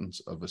importance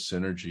of a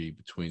synergy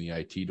between the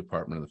IT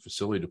department and the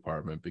facility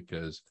department,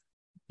 because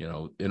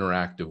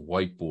interactive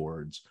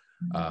whiteboards,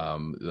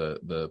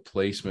 the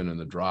placement and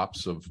the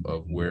drops of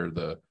where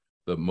the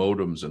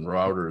modems and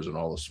routers and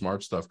all the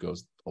smart stuff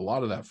goes, a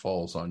lot of that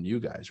falls on you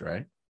guys,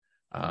 right?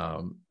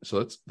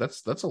 So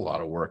that's a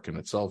lot of work in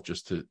itself,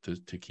 just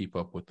to keep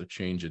up with the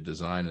change of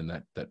design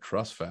and that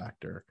trust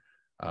factor,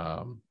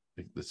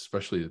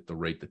 especially at the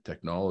rate that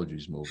technology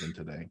is moving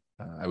today.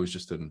 I was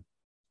just in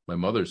my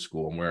mother's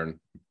school. I'm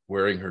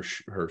wearing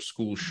her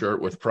school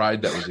shirt with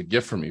pride. That was a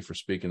gift for me for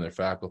speaking to their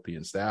faculty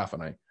and staff,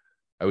 and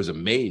I was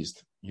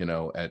amazed.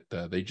 At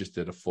they just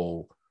did a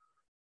full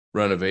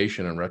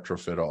renovation and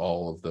retrofit of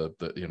all of the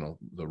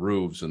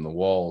roofs and the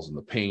walls and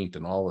the paint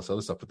and all this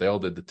other stuff, but they all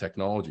did the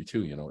technology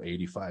too,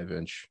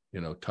 85-inch,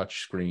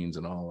 touch screens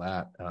and all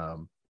that.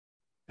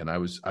 And I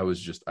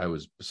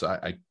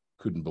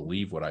couldn't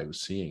believe what I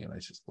was seeing. And I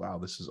said, wow,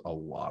 this is a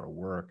lot of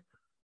work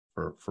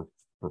for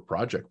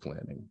project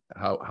planning.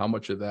 How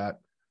much of that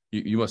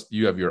you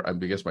have your, I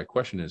guess my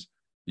question is,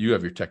 you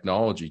have your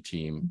technology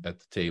team at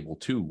the table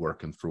too,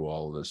 working through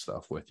all of this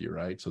stuff with you,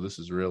 right? So this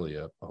is really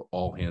a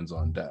all hands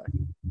on deck.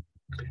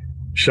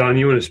 Shawn,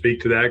 you want to speak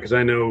to that? Because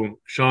I know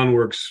Shawn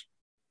works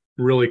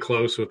really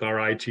close with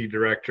our IT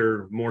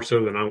director, more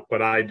so than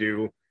what I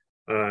do,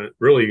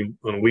 really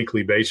on a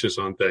weekly basis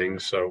on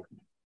things. So,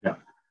 yeah.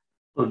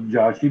 So,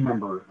 Josh, you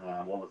remember,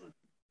 what was it,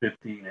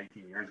 15,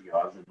 18 years ago,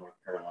 I was in North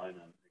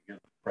Carolina and gave a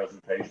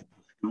presentation to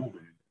school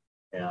dude.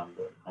 And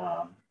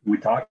we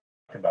talked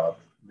about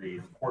the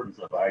importance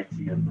of IT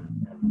and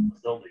the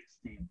facilities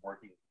team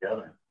working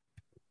together.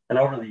 And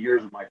over the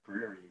years of my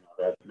career,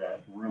 that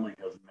really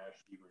has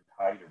meshed even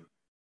tighter.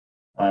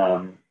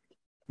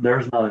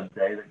 There's not a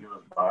day that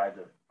goes by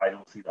that I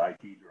don't see the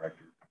IT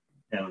director.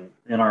 And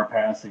in our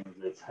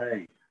passings, it's,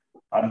 hey,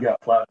 I've got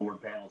flatboard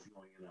panels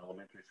going in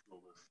elementary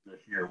school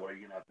this year. What are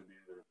you going to have to do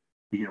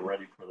to get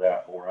ready for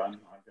that? Or I'm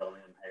telling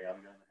him, hey,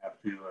 I'm going to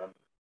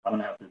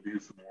have to do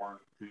some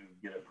work to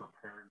get it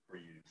prepared for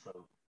you.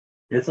 So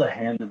it's a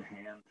hand in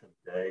hand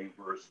today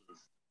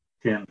versus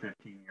 10,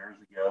 15 years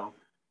ago.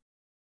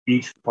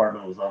 Each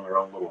department was on their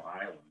own little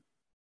island.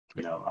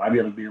 I've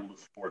got to be able to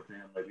support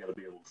them. They've got to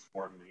be able to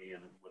support me.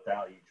 And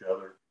without each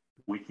other,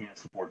 we can't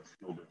support the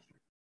school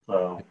district.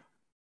 So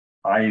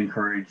I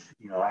encourage,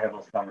 I have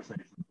those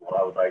conversations a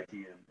lot with IT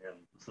and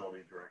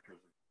facility directors,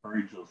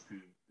 encourage those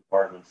two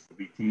departments to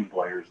be team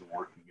players and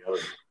work together.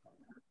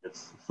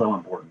 It's so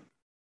important.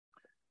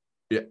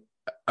 Yeah.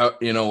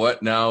 You know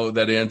what? Now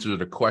that answers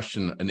a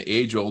question, an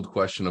age-old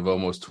question of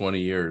almost 20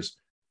 years,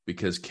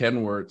 because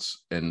Ken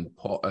Wirtz and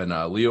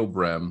Leo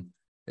Brem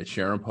at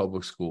Sharon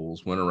Public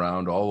Schools went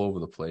around all over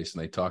the place,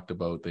 and they talked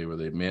about they were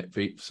the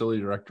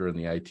facility director and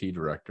the IT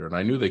director, and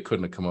I knew they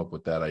couldn't have come up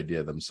with that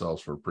idea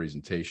themselves for a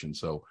presentation.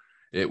 So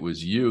it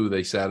was you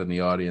they sat in the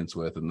audience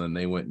with, and then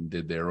they went and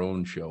did their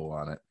own show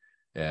on it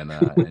and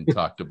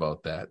talked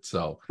about that.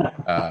 So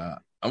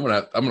I'm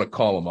gonna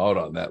call him out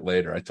on that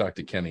later. I talk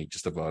to Kenny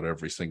just about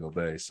every single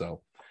day.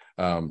 So,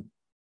 well,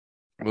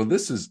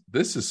 this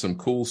is some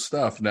cool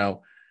stuff.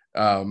 Now,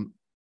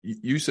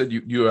 you said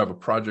you have a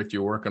project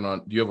you're working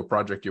on. Do you have a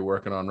project you're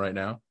working on right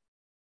now?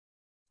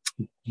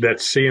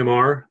 That's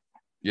CMAR.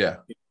 Yeah.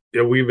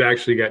 Yeah, we've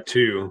actually got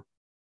two.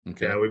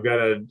 Okay. Yeah, we've got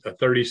a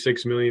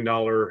 $36 million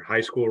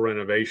high school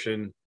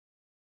renovation,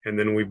 and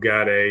then we've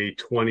got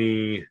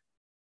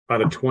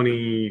about a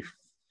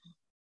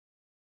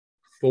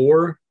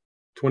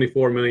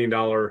 $24 million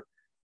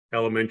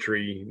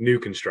elementary new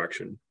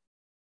construction.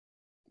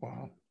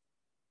 Wow.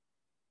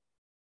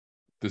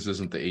 This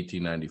isn't the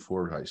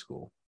 1894 high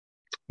school.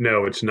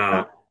 No, it's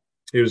not.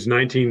 It was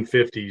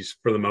 1950s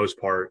for the most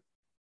part.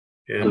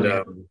 And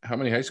how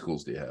many high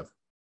schools do you have?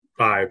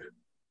 5.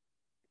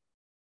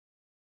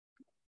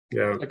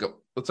 Yeah.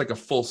 It's like a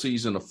full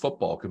season of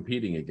football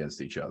competing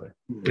against each other.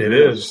 It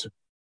is.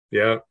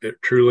 Yeah,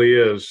 it truly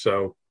is.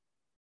 So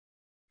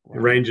wow.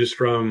 It ranges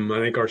from, I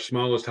think our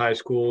smallest high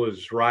school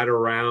is right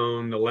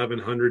around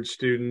 1,100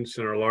 students,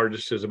 and our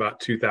largest is about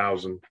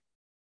 2,000.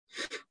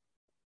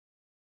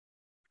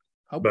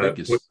 How big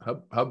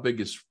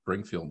is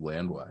Springfield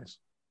land-wise?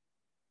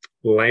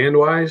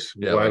 Land-wise?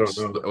 Yeah, well, I don't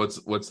know.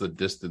 What's the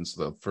distance,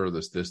 the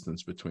furthest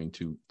distance between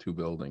two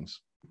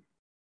buildings?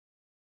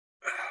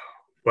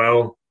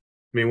 Well,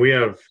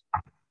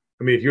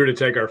 if you were to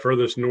take our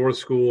furthest north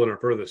school and our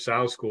furthest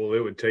south school, it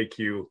would take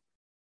you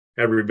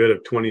every bit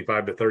of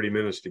 25 to 30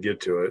 minutes to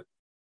get to it.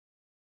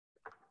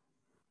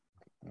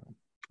 I'm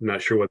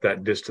not sure what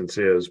that distance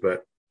is,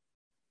 but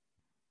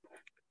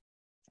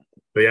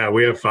yeah,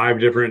 we have 5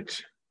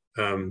 different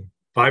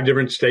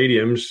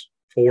stadiums,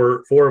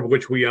 four of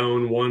which we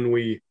own. One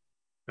we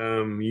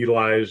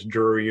utilize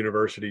Drury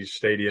University's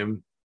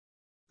stadium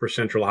for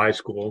Central High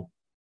School,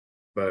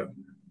 but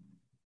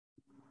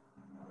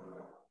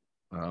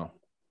wow,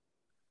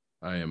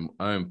 I am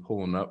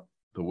pulling up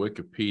the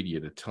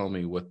Wikipedia to tell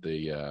me what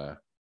the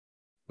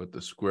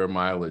square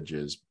mileage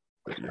is.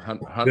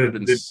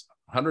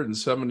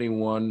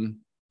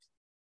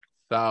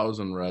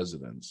 171,000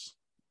 residents.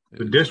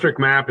 The district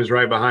map is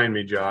right behind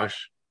me,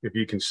 Josh. If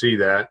you can see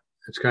that,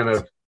 it's kind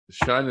of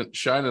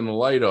shining the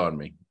light on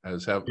me.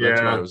 That's what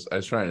I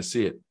was trying to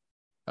see it.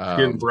 It's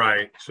getting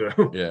bright.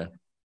 So yeah,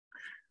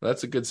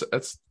 that's a good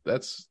size.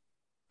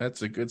 4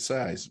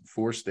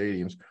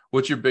 stadiums.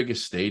 What's your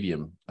biggest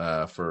stadium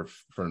for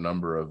a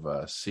number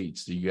of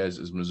seats? Do you guys?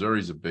 Is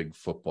Missouri's a big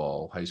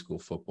high school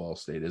football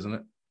state, isn't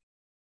it?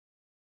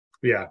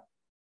 Yeah.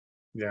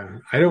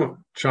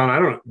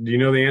 Shawn, do you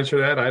know the answer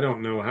to that? I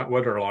don't know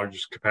what our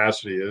largest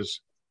capacity is.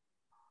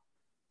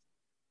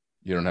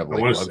 You don't have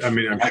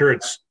I'm sure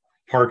it's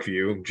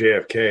Parkview,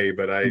 JFK,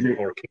 but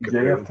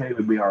JFK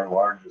would be our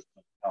largest.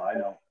 I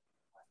know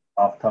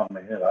off the top of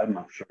my head, I'm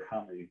not sure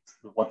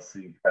what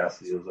seat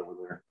capacity is over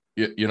there.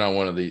 You're not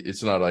one of the.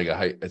 It's not like a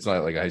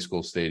high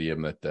school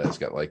stadium that's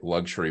got like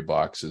luxury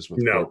boxes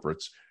with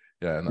corporates.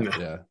 Yeah,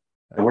 yeah.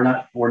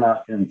 We're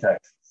not in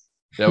Texas.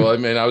 Yeah, well, I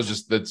mean,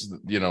 that's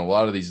a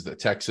lot of these,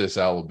 Texas,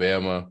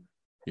 Alabama,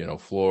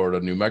 Florida,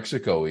 New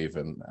Mexico,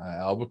 even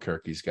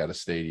Albuquerque's got a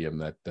stadium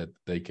that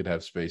they could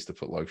have space to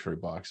put luxury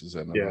boxes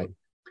in. Yeah.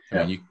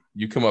 I mean,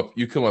 you come up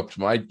to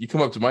my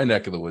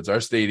neck of the woods. Our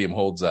stadium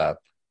holds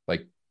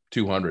like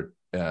 200.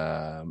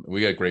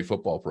 We got a great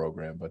football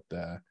program, but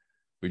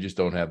we just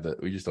don't have the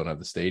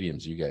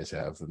stadiums you guys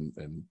have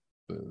and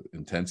the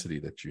intensity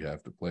that you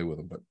have to play with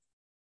them. But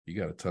you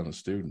got a ton of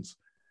students.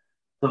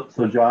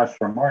 So Josh,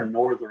 from our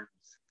northern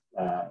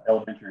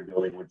elementary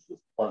building, which is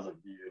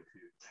Pleasant View,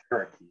 to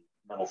Cherokee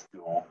Middle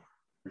School,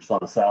 which is on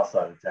the south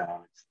side of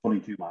town, it's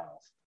 22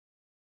 miles.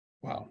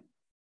 Wow.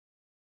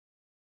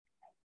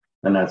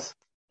 And that's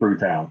through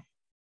town.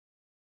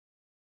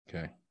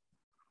 Okay.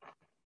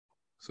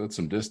 So that's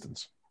some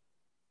distance.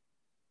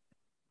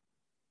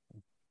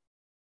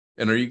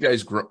 And are you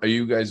guys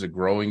a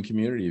growing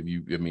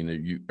community?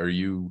 Are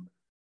you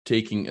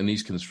taking in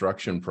these new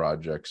construction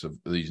projects,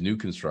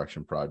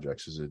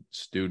 is it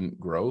student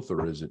growth,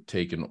 or is it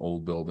taking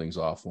old buildings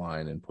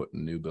offline and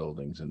putting new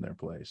buildings in their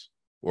place,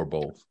 or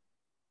both?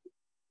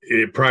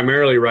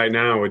 Primarily right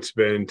now, it's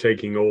been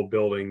taking old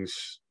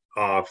buildings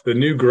off. The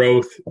new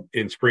growth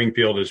in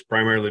Springfield has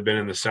primarily been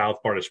in the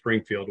south part of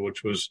Springfield,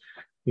 which was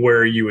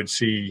where you would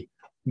see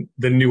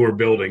the newer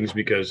buildings,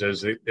 because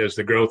as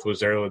the growth was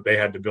there, they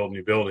had to build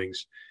new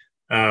buildings.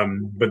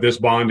 But this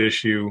bond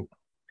issue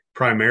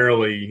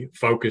primarily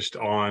focused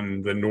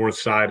on the north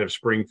side of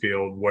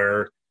Springfield,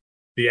 where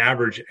the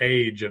average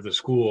age of the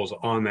schools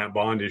on that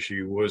bond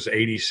issue was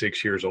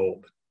 86 years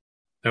old.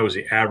 That was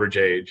the average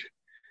age.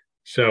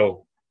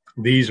 So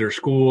these are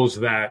schools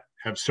that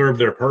have served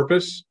their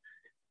purpose,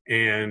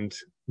 and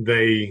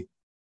they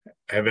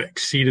have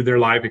exceeded their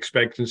life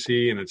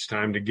expectancy, and it's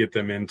time to get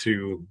them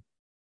into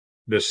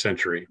this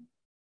century.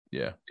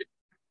 Yeah.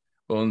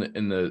 Well,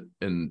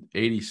 in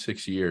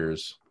 86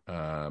 years,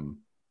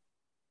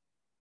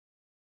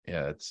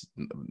 it's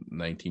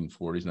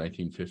 1940s,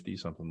 1950s,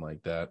 something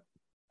like that.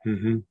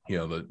 Mm-hmm.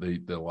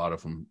 A lot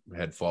of them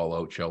had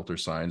fallout shelter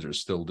signs, or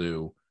still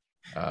do.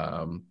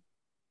 And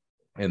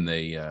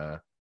they, I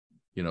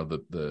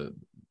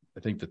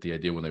think that the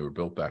idea when they were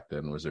built back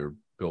then was they were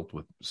built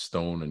with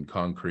stone and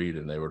concrete,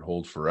 and they would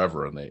hold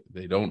forever, and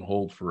they don't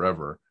hold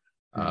forever.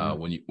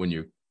 Mm-hmm. When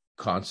you're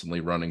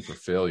constantly running for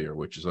failure,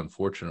 which is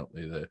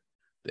unfortunately the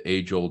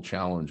age-old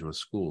challenge with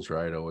schools,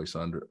 right? Always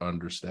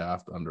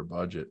understaffed, under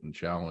budget, and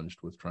challenged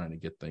with trying to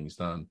get things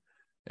done.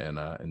 And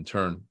in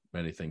turn,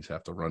 many things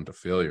have to run to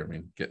failure. I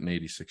mean, getting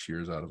 86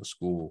 years out of a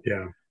school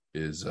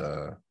is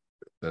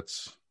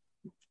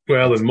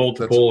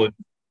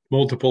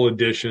multiple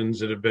additions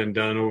that have been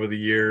done over the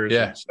years.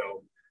 Yeah. And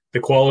so the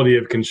quality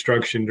of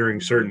construction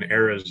during certain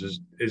eras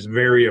is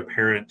very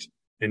apparent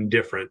and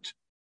different.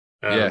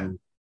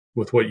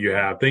 With what you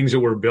have. Things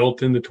that were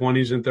built in the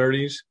 20s and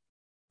 30s,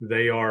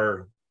 they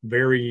are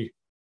very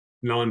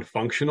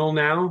non-functional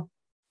now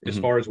as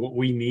far as what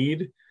we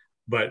need,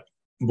 but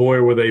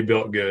boy, were they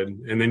built good.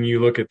 And then you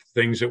look at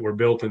things that were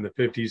built in the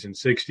 50s and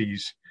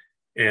 60s,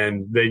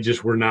 and they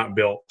just were not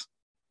built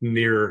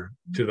near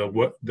to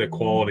the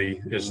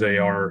quality as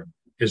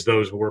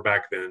those were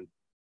back then.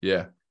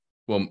 Yeah.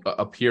 Well,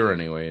 up here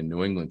anyway in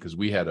New England, because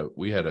we had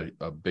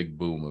a big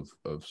boom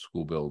of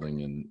school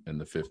building in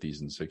the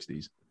 50s and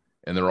 60s,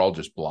 and they're all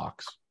just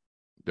blocks.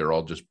 They're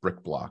all just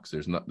brick blocks.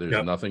 There's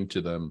nothing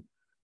to them.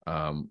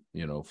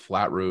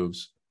 Flat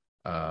roofs,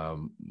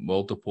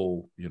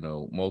 multiple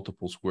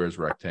squares,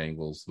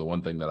 rectangles. The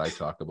one thing that I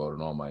talk about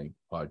in all my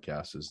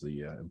podcasts is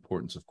the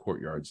importance of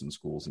courtyards in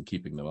schools and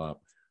keeping them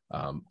up.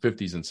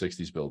 50s and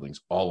 60s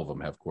buildings, all of them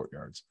have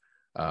courtyards.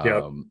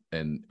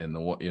 And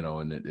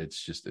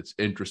it's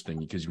interesting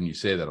because when you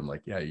say that, I'm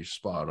like, yeah, you're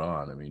spot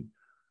on. I mean,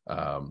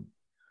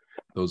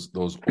 those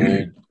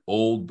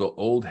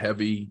old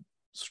heavy,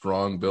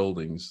 strong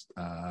buildings,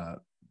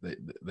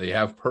 they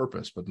have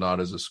purpose, but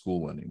not as a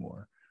school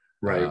anymore.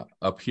 Right.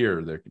 Up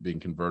here, they're being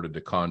converted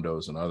to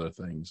condos and other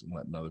things, and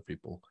letting other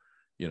people,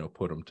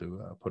 put them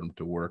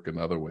to work in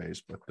other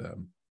ways. But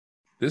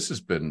this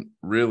has been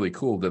really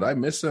cool. Did I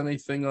miss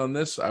anything on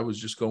this? I was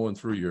just going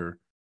through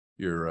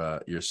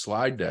your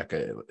slide deck.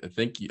 I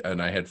think,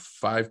 and I had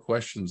 5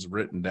 questions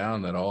written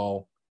down that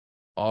all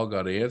all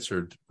got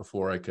answered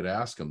before I could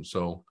ask them.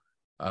 So,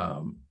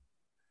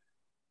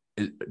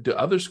 do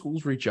other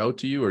schools reach out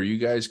to you? Are you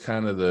guys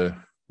kind of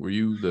were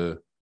you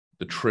the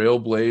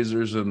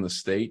trailblazers in the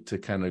state to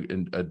kind of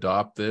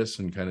adopt this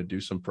and kind of do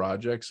some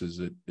projects?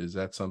 Is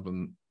that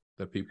something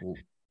that people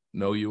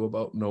know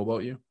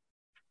about you?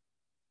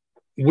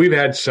 We've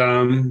had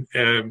some,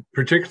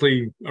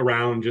 particularly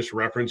around just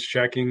reference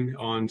checking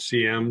on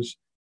CMs.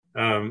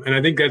 And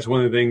I think that's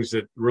one of the things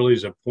that really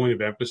is a point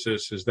of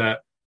emphasis is that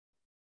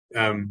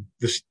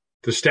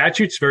the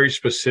statute's very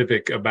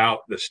specific about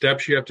the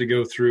steps you have to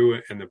go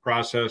through and the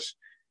process.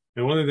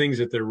 And one of the things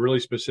that they're really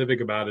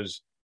specific about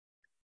is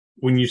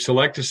when you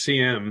select a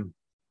CM,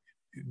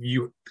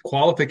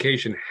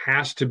 qualification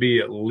has to be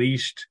at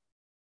least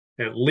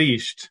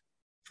 40%.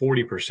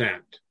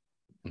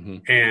 Mm-hmm.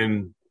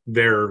 And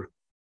their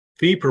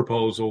fee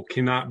proposal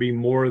cannot be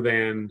more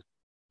than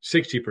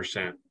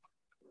 60%.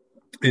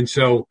 And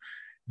so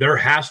there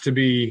has to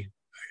be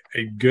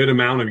a good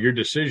amount of your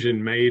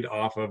decision made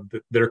off of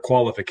their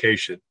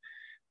qualification.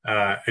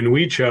 And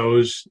we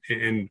chose,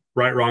 and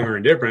right, wrong, or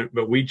indifferent,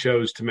 but we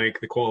chose to make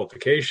the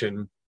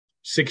qualification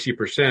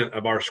 60%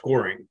 of our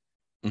scoring,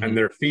 mm-hmm. and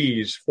their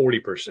fees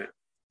 40%.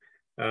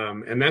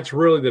 And that's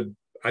really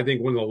I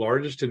think one of the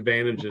largest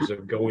advantages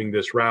of going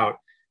this route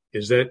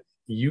is that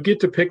you get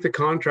to pick the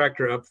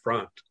contractor up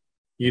front.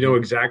 You know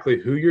exactly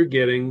who you're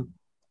getting.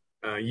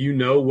 You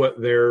know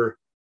what their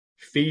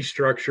fee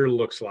structure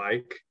looks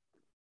like.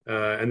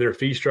 And their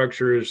fee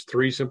structure is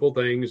three simple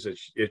things.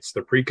 It's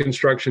the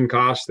pre-construction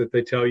cost that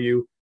they tell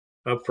you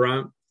up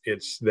front.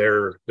 It's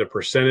the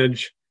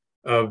percentage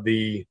of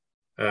the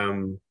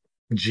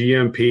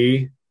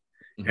GMP,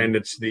 mm-hmm. and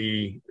it's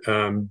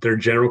their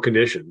general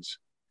conditions.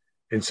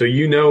 And so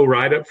you know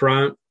right up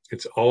front,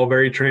 it's all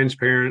very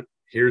transparent.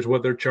 Here's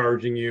what they're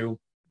charging you.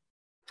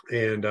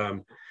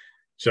 And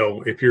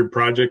so if your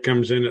project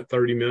comes in at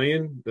 30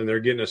 million, then they're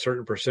getting a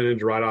certain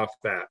percentage right off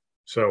that.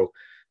 So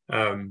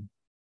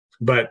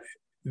but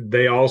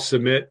they all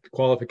submit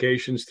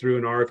qualifications through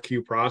an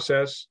RFQ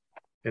process,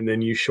 and then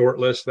you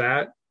shortlist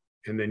that,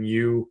 and then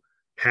you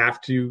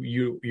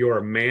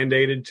are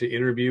mandated to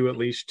interview at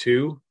least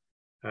 2,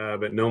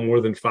 but no more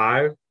than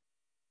 5.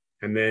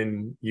 And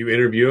then you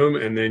interview them,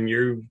 and then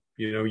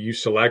you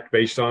select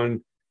based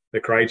on the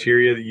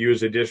criteria that you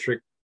as a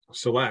district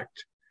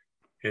select.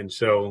 And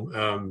so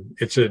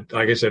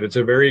like I said, it's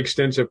a very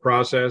extensive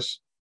process.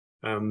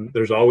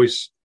 There's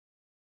always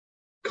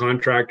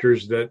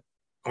contractors that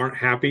aren't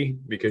happy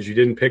because you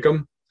didn't pick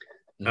them.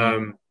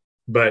 Mm-hmm.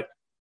 But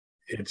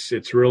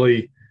it's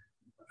really,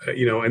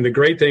 and the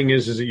great thing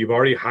is that you've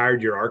already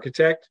hired your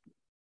architect.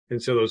 And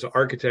so those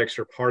architects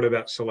are part of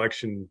that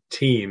selection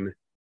team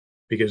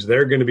because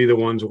they're going to be the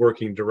ones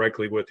working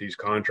directly with these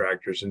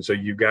contractors. And so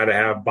you've got to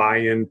have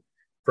buy-in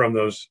from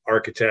those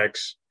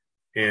architects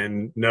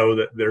and know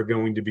that they're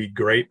going to be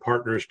great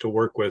partners to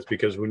work with,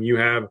 because when you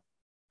have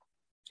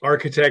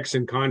architects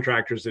and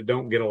contractors that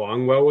don't get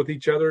along well with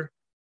each other,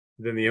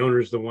 then the owner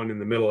is the one in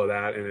the middle of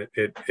that, and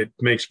it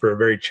makes for a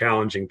very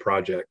challenging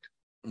project.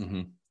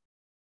 Mm-hmm.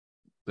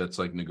 That's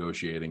like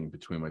negotiating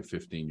between my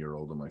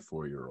 15-year-old and my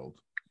 4-year-old.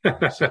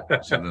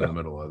 Sitting in the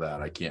middle of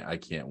that, I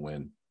can't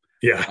win.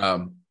 Yeah.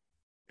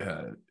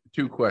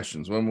 2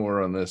 questions. One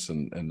more on this,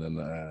 and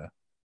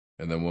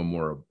then one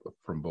more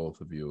from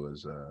both of you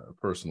as a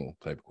personal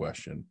type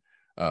question.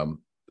 And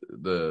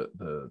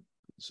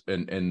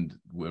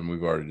when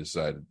we've already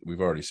said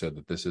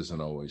that this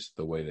isn't always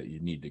the way that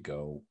you need to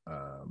go,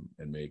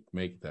 and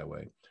make it that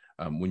way.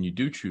 When you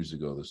do choose to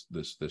go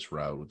this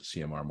route with the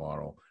CMR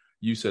model,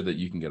 you said that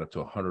you can get up to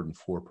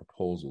 104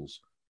 proposals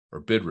or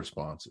bid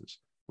responses,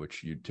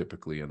 which you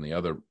typically in the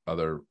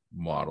other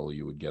model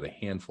you would get a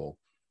handful.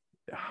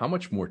 How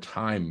much more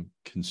time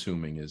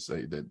consuming is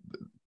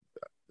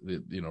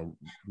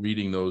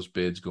reading those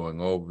bids,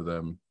 going over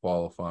them,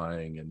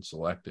 qualifying and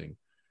selecting?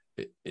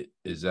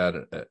 Is that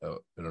an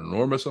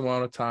enormous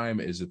amount of time?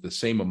 Is it the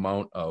same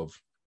amount of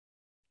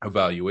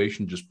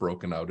evaluation just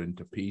broken out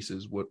into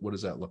pieces? What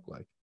does that look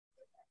like?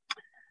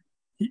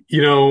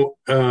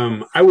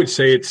 I would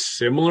say it's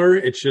similar.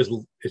 It's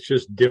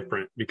just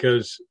different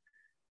because,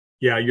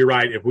 yeah, you're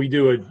right. If we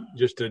do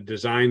just a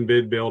design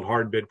bid build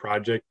hard bid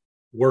project,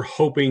 we're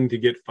hoping to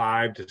get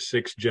 5 to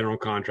 6 general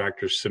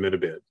contractors submit a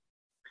bid.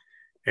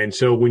 And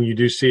so when you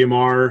do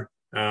CMR,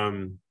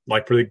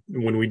 like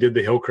when we did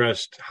the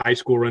Hillcrest High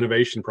School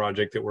renovation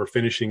project that we're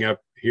finishing up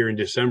here in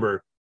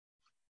December,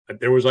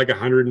 there was like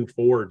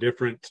 104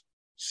 different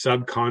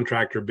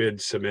subcontractor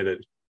bids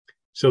submitted.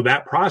 So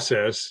that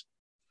process,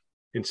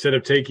 instead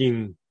of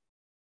taking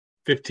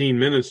 15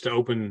 minutes to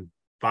open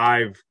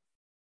 5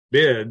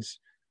 bids,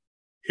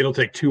 it'll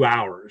take 2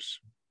 hours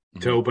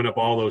to open up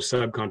all those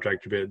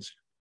subcontractor bids.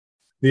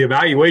 The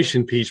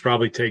evaluation piece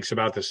probably takes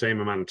about the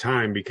same amount of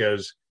time,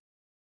 because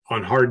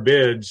on hard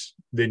bids,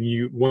 then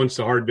once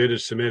the hard bid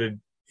is submitted,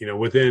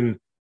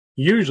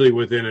 usually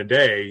within a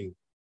day,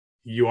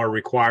 you are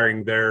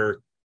requiring their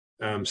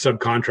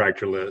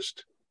subcontractor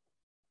list.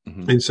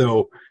 Mm-hmm. And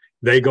so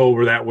they go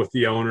over that with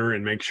the owner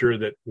and make sure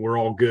that we're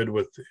all good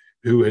with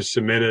who has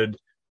submitted.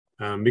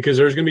 because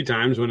there's going to be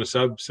times when a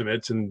sub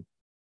submits and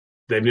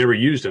they've never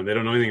used them. They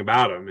don't know anything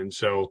about them. And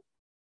so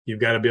you've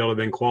got to be able to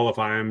then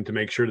qualify them to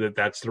make sure that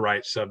that's the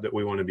right sub that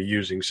we want to be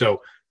using.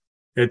 So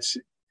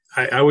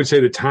I would say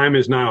the time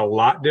is not a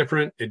lot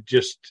different. It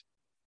just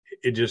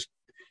is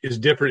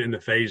different in the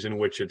phase in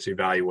which it's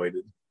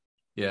evaluated.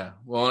 Yeah.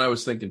 Well, and I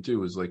was thinking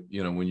too, is like,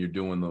 when you're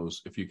doing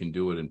those, if you can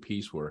do it in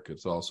piecework,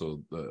 it's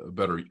also a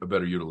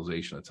better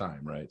utilization of time,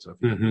 right? So if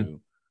you can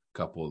do a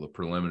couple of the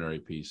preliminary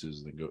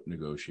pieces, the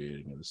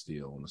negotiating of the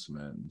steel and the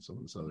cement and some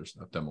of this other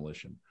stuff,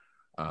 demolition,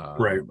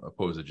 right,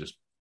 opposed to just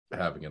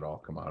having it all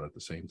come out at the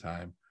same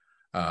time.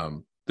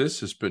 This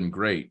has been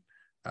great.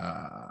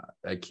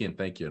 I can't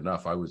thank you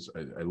enough. I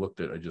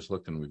just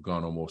looked and we've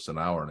gone almost an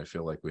hour, and I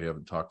feel like we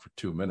haven't talked for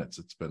 2 minutes.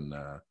 It's been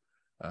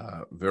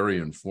very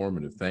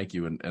informative. Thank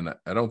you. And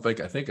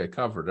I think I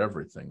covered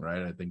everything,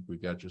 right? I think we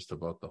got just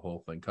about the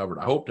whole thing covered.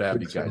 I hope to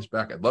have you guys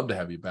back. I'd love to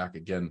have you back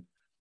again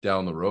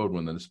down the road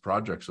when this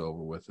project's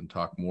over with and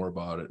talk more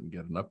about it and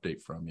get an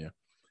update from you.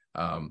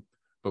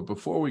 But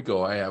before we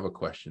go, I have a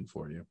question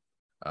for you,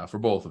 for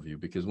both of you,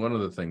 because one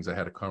of the things I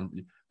had to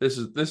come, this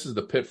is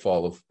the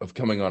pitfall of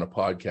coming on a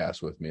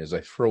podcast with me, is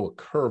I throw a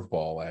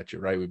curveball at you,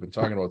 right? We've been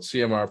talking about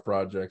CMAR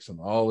projects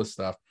and all this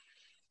stuff.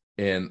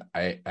 And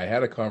I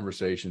had a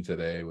conversation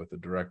today with the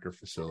director of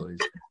facilities,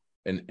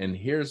 and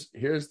here's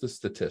the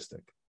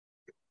statistic.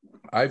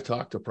 I've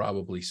talked to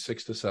probably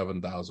 6,000 to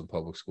 7,000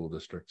 public school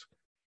districts,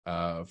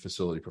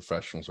 facility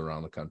professionals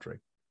around the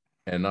country,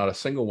 and not a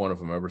single one of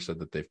them ever said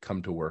that they've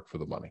come to work for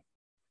the money,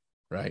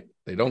 right?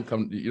 You don't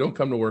come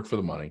to work for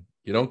the money.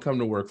 You don't come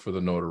to work for the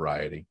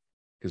notoriety,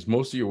 because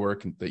most of your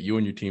work that you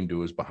and your team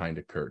do is behind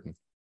a curtain.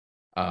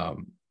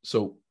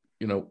 So,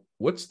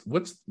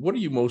 what are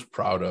you most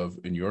proud of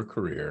in your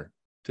career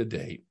to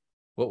date?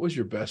 What was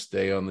your best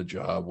day on the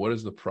job? What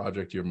is the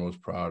project you're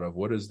most proud of?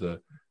 What is the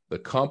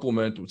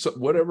compliment?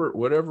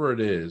 Whatever it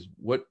is,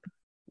 when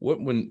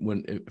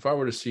if I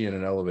were to see you in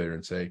an elevator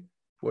and say,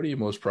 what are you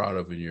most proud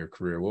of in your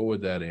career? What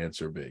would that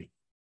answer be?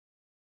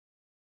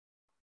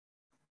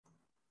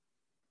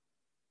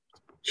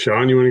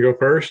 Shawn, you want to go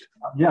first?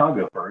 Yeah, I'll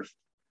go first.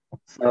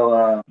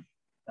 So,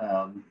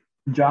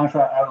 Josh,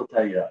 I will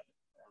tell you,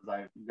 as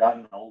I've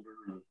gotten older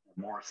and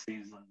more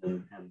seasoned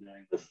and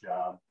doing this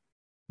job,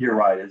 you're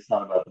right. It's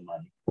not about the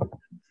money.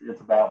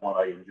 It's about what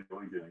I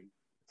enjoy doing.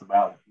 It's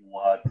about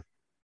what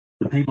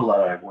the people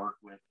that I work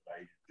with, that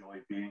I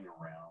enjoy being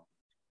around.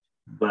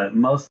 But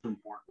most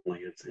importantly,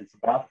 it's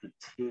about the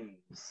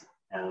teams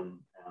and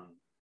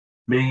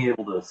being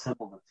able to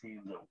assemble the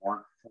teams that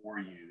work for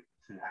you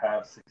to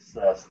have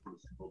success for the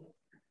school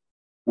district.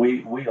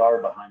 We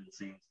are behind the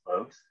scenes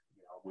folks.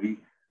 We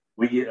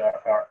get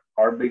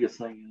our biggest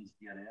thing is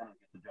get in and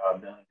get the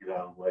job done and get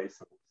out of the way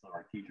so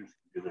our teachers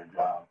can do their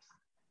jobs.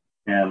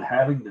 And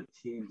having the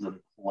teams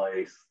in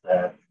place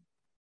that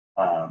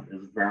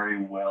is very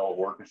well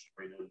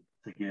orchestrated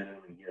to get in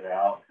and get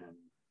out, and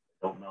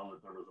they don't know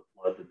that there was a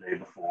flood the day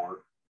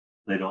before.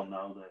 They don't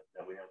know that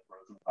we had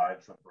frozen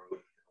pipes that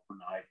broke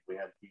overnight. We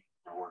had teams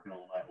working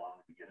all night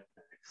long to get it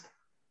fixed.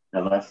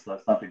 Now that's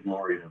not the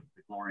glory of it.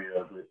 The glory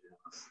of it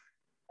is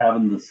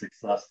having the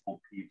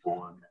successful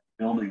people and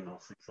building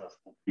those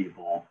successful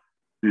people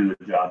do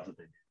the jobs that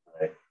they do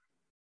today.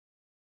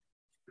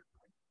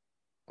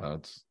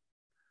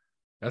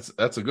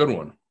 That's a good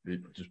one.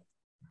 You just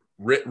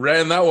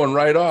ran that one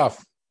right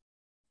off.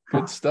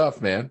 Good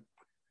stuff, man.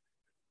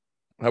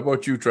 How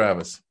about you,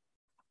 Travis?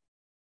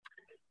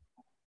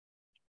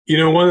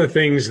 One of the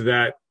things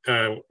that,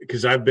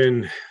 because I've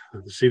been,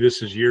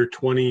 this is year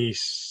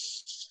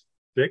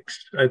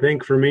 26, I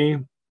think, for me.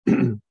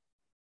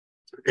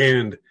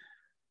 And,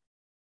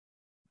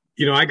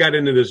 I got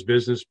into this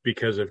business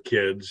because of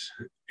kids,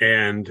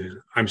 and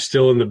I'm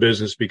still in the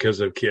business because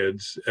of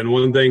kids. And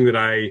one thing that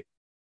I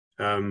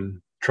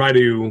try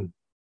to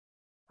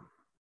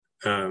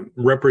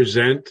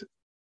represent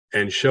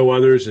and show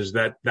others is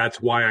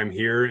that's why I'm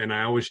here. And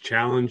I always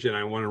challenge, and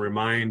I want to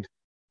remind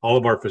all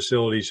of our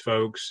facilities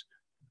folks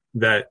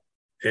that,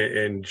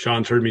 and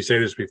Shawn's heard me say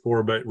this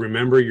before, but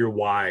remember your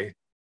why.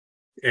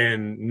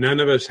 And none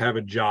of us have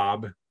a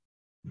job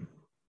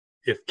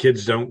if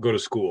kids don't go to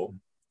school.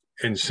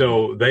 And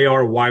so they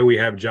are why we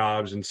have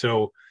jobs. And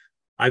so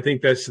I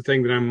think that's the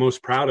thing that I'm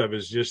most proud of,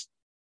 is just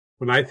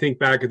when I think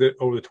back at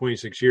over the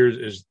 26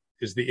 years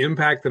is the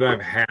impact that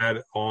I've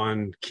had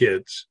on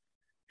kids.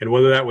 And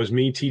whether that was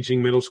me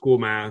teaching middle school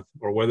math,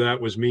 or whether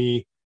that was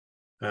me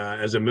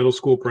as a middle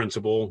school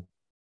principal,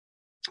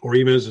 or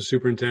even as a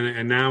superintendent,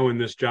 and now in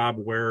this job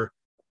where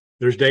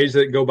there's days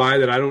that go by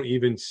that I don't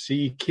even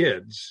see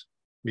kids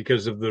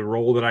because of the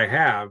role that I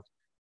have.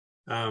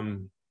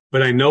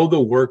 But I know the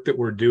work that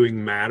we're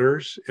doing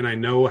matters, and I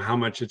know how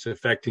much it's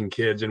affecting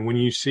kids. And when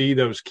you see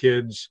those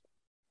kids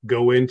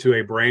go into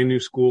a brand new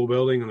school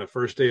building on the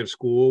first day of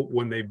school,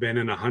 when they've been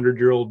in a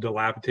 100-year-old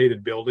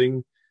dilapidated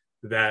building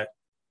that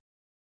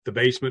the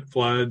basement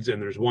floods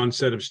and there's one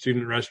set of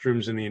student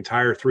restrooms in the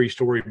entire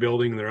 3-story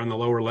building, and they're on the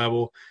lower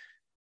level,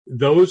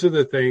 those are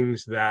the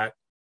things that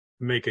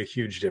make a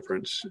huge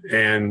difference.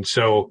 And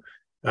so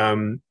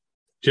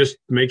just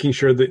making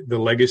sure that the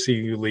legacy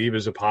you leave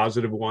is a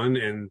positive one,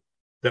 and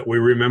that we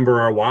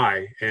remember our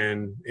why.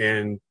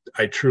 And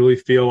I truly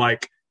feel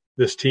like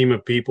this team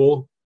of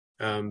people,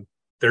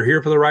 they're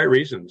here for the right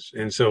reasons.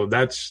 And so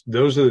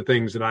those are the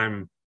things that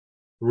I'm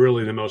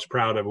really the most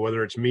proud of,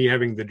 whether it's me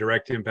having the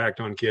direct impact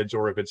on kids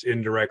or if it's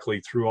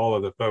indirectly through all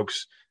of the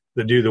folks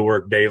that do the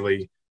work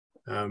daily.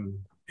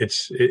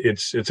 It's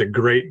a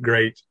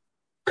great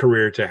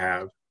career to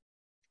have.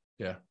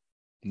 Yeah,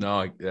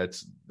 no,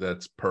 that's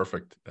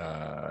perfect,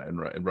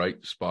 and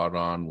right, spot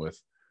on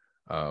with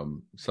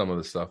some of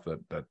the stuff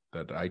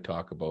that I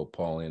talk about,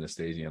 Paul,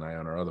 Anastasia, and I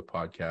on our other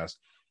podcast.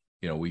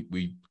 You know,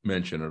 we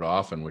mention it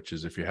often, which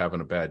is if you're having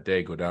a bad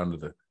day, go down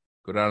to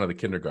the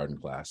kindergarten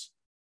class,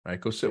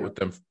 right? Go sit with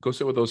them. Go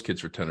sit with those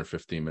kids for 10 or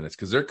 15 minutes,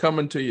 because they're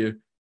coming to you,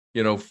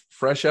 you know,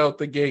 fresh out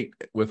the gate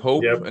with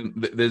hope,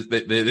 and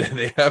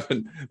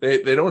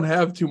they don't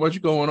have too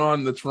much going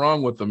on that's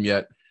wrong with them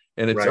yet,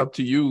 and it's up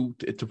to you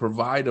to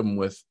provide them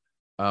with.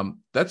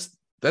 That's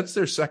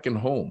their second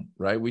home,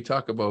 right? We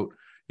talk about,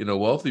 you know,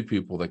 wealthy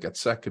people that got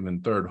second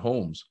and third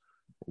homes.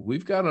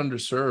 We've got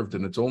underserved,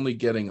 and it's only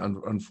getting,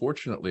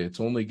 unfortunately, it's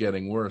only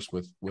getting worse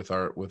with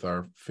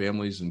our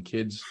families and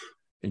kids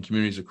in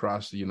communities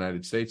across the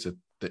United States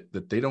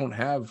that they don't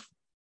have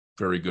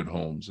very good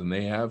homes, and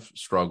they have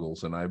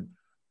struggles. And I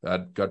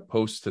got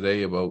posts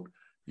today about,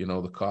 you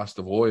know, the cost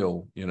of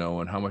oil, you know,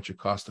 and how much it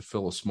costs to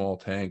fill a small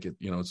tank.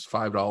 You know, it's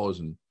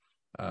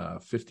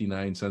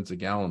 $5.59 a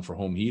gallon for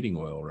home heating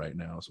oil right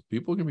now. So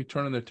people are going to be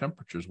turning their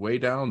temperatures way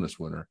down this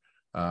winter.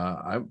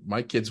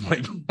 My kids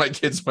might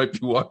be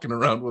walking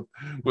around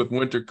with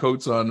winter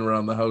coats on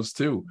around the house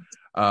too.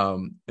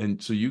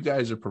 And so you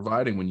guys are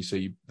providing, when you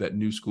say that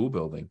new school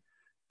building,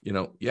 you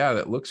know, yeah,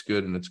 that looks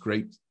good and it's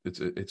great.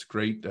 It's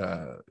great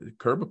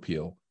curb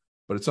appeal,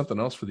 but it's something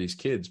else for these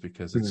kids,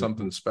 because it's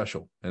something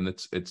special, and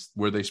it's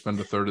where they spend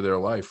a third of their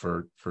life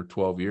for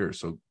 12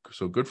 years.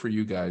 So good for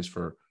you guys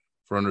for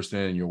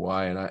understanding your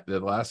why. And the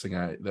last thing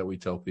that we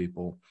tell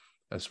people,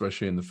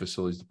 especially in the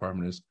facilities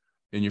department, is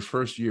in your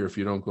first year, if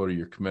you don't go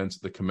to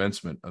the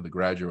commencement of the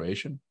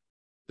graduation,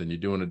 then you're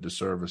doing a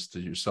disservice to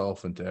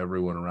yourself and to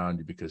everyone around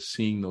you, because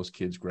seeing those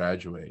kids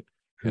graduate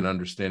and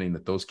understanding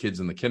that those kids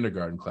in the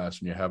kindergarten class,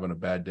 when you're having a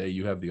bad day,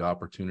 you have the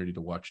opportunity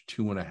to watch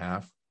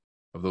 2.5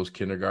 of those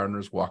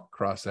kindergartners walk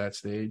across that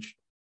stage,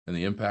 and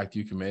the impact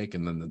you can make,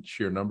 and then the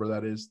sheer number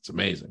that is, it's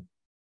amazing.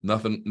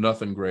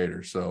 Nothing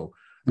greater. So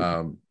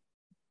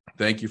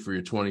thank you for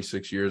your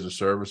 26 years of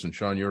service. And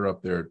Shawn, you're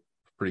up there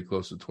pretty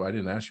close to I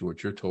didn't ask you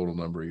what your total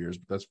number of years,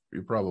 but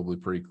you're probably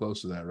pretty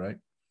close to that, right?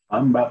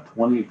 I'm about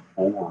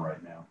 24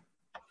 right now.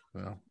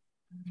 Well,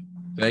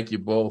 thank you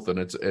both, and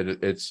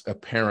it's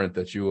apparent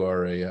that you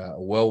are a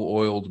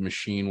well-oiled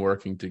machine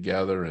working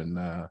together,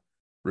 and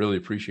really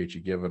appreciate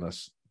you giving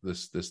us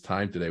this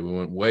time today. We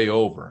went way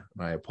over,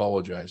 and I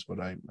apologize, but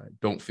I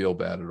don't feel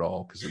bad at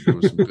all, because there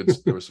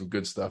was some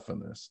good stuff in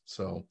this.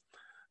 So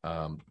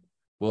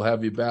we'll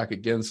have you back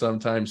again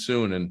sometime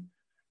soon, and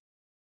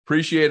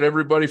appreciate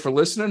everybody for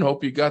listening.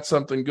 Hope you got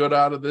something good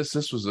out of this.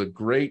 This was a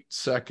great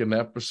second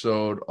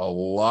episode, a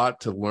lot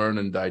to learn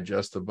and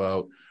digest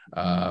about.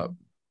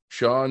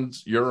 Shawn,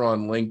 you're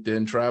on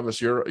LinkedIn.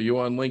 Travis, are you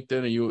on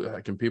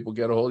LinkedIn? Can people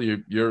get a hold of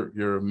you?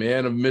 You're a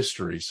man of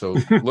mystery. So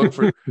look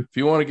for, if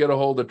you want to get a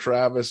hold of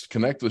Travis,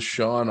 connect with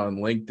Shawn on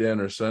LinkedIn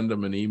or send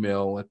him an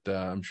email.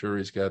 I'm sure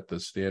he's got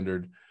the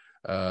standard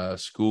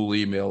school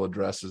email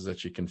addresses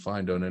that you can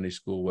find on any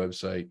school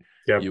website,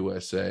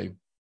 USA.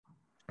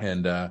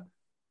 And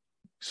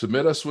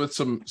submit us with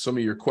some of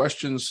your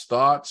questions,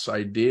 thoughts,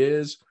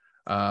 ideas.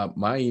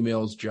 My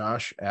email is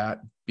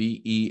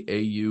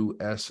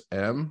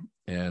josh@beausm,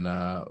 and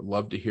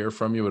love to hear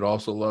from you. Would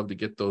also love to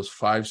get those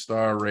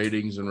 5-star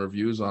ratings and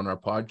reviews on our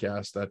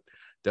podcast. That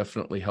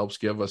definitely helps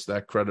give us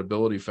that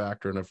credibility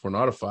factor. And if we're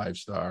not a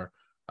 5-star,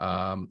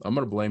 I'm going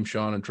to blame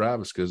Shawn and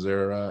Travis, because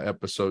they're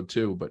episode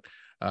 2. But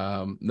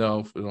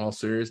no, in all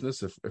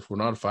seriousness, if we're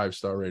not a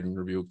 5-star rating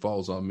review, it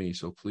falls on me.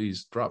 So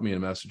please drop me a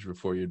message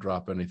before you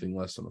drop anything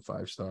less than a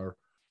 5-star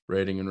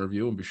rating and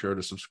review, and be sure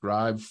to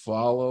subscribe,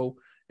 follow,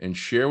 and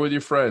share with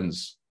your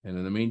friends. And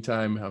in the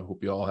meantime, I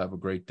hope you all have a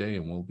great day,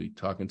 and we'll be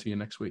talking to you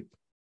next week.